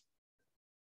wire.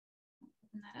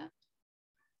 Open that up.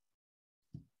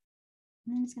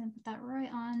 And I'm just going to put that right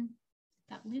on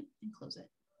that loop and close it.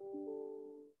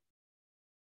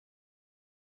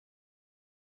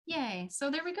 Yay. So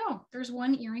there we go. There's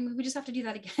one earring. We just have to do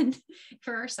that again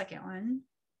for our second one.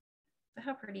 But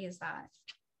how pretty is that?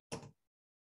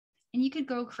 And you could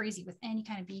go crazy with any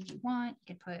kind of bead you want.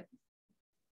 You could put,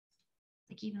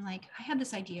 like, even like, I had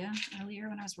this idea earlier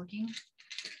when I was working.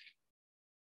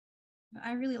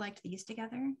 I really liked these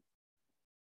together.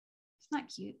 It's not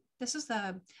cute. This is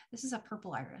a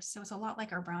purple iris. So it's a lot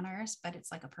like our brown iris, but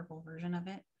it's like a purple version of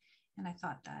it. And I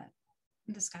thought that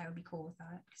this guy would be cool with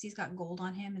that because he's got gold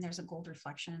on him and there's a gold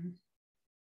reflection.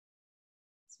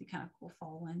 This would be kind of cool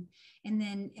fall one. And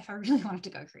then if I really wanted to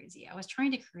go crazy, I was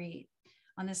trying to create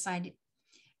on this side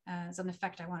as an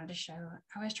effect I wanted to show.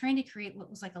 I was trying to create what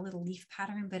was like a little leaf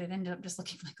pattern, but it ended up just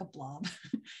looking like a blob.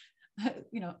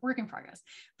 You know, work in progress.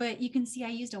 But you can see I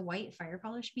used a white fire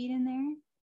polish bead in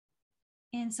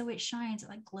there. And so it shines, it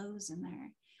like glows in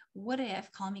there. What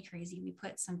if, call me crazy, we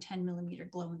put some 10 millimeter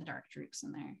glow in the dark droops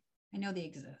in there? I know they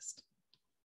exist.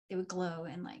 They would glow,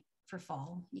 and like for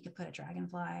fall, you could put a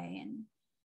dragonfly, and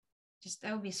just,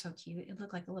 that would be so cute. It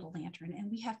looked like a little lantern.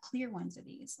 And we have clear ones of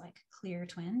these, like clear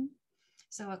twin.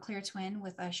 So a clear twin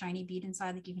with a shiny bead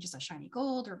inside, like even just a shiny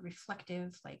gold or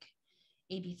reflective, like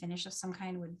AB finish of some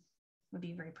kind would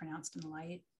be very pronounced in the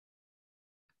light.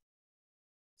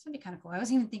 So it'd be kind of cool. I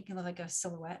was even thinking of like a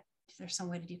silhouette. If there's some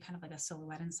way to do kind of like a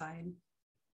silhouette inside.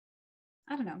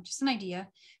 I don't know, just an idea,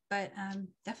 but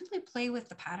definitely play with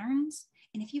the patterns.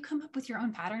 And if you come up with your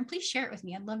own pattern, please share it with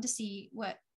me. I'd love to see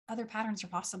what other patterns are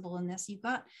possible in this. You've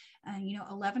got,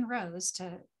 11 rows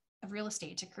of real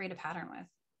estate to create a pattern with.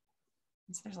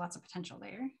 And so there's lots of potential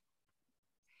there.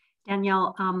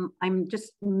 Danielle, I'm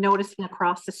just noticing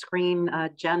across the screen,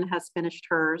 Jen has finished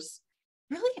hers.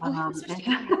 Really?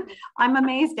 Oh, I'm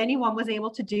amazed anyone was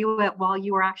able to do it while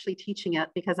you were actually teaching it,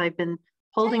 because I've been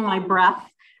holding my breath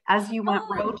as you went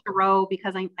row to row,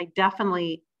 because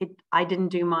I didn't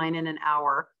do mine in an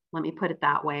hour. Let me put it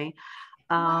that way.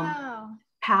 Wow.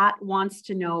 Pat wants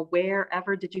to know,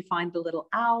 wherever did you find the little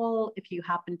owl, if you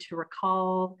happen to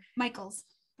recall? Michael's.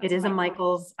 It is a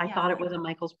Michael's. I thought it was a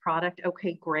Michael's product.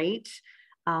 Okay, great.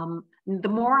 The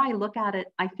more I look at it,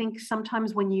 I think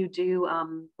sometimes when you do,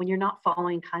 when you're not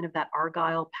following kind of that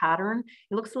Argyle pattern,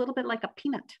 it looks a little bit like a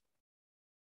peanut.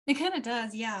 It kind of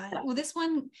does, yeah. Well, this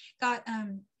one got,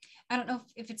 I don't know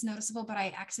if it's noticeable, but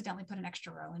I accidentally put an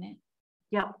extra row in it.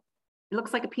 Yeah, it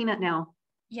looks like a peanut now.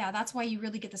 Yeah, that's why you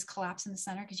really get this collapse in the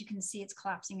center, because you can see it's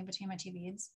collapsing in between my two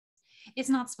beads. It's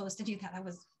not supposed to do that. That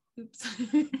was, oops.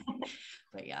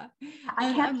 But yeah.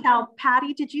 I can't tell.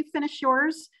 Patty, did you finish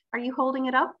yours? Are you holding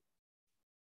it up?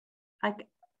 I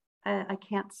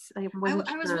can't. I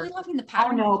was really loving the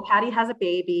pattern. Oh no, Patty has a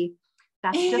baby.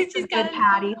 That's just as good,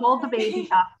 Patty. Hold the baby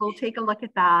up. We'll take a look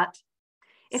at that.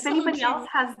 If anybody else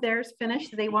has theirs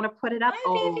finished, they want to put it up.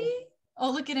 Hi, baby.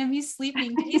 Oh, look at him. He's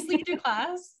sleeping. Did he sleep through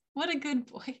class? What a good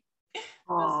boy.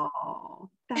 Oh,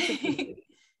 that's a baby.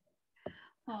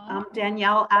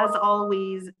 Danielle, as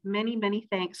always, many, many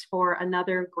thanks for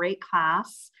another great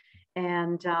class.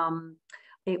 And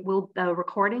the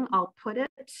recording, I'll put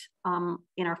it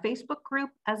in our Facebook group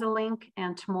as a link,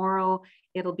 and tomorrow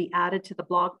it'll be added to the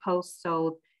blog post.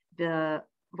 So the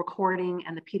recording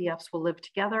and the PDFs will live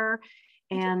together.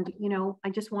 And, I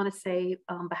just want to say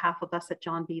on behalf of us at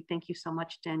John Bead, thank you so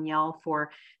much, Danielle, for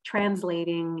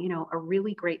translating, a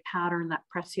really great pattern that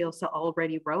Preciosa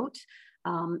already wrote,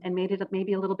 and made it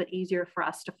maybe a little bit easier for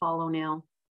us to follow now.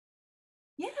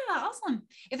 Yeah, awesome.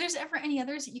 If there's ever any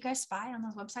others that you guys spy on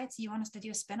those websites you want us to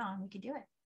do a spin on, we could do it.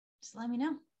 Just let me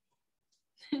know.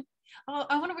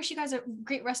 I want to wish you guys a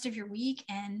great rest of your week.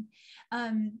 And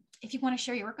if you want to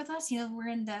share your work with us, we're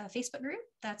in the Facebook group.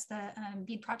 That's the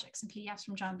Bead Projects and PDFs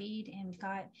from John Bead. And we've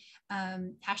got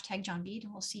hashtag John Bead,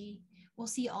 and we'll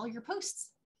see all your posts.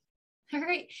 All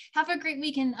right. Have a great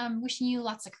week, and wishing you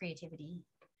lots of creativity.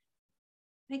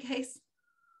 Bye, guys.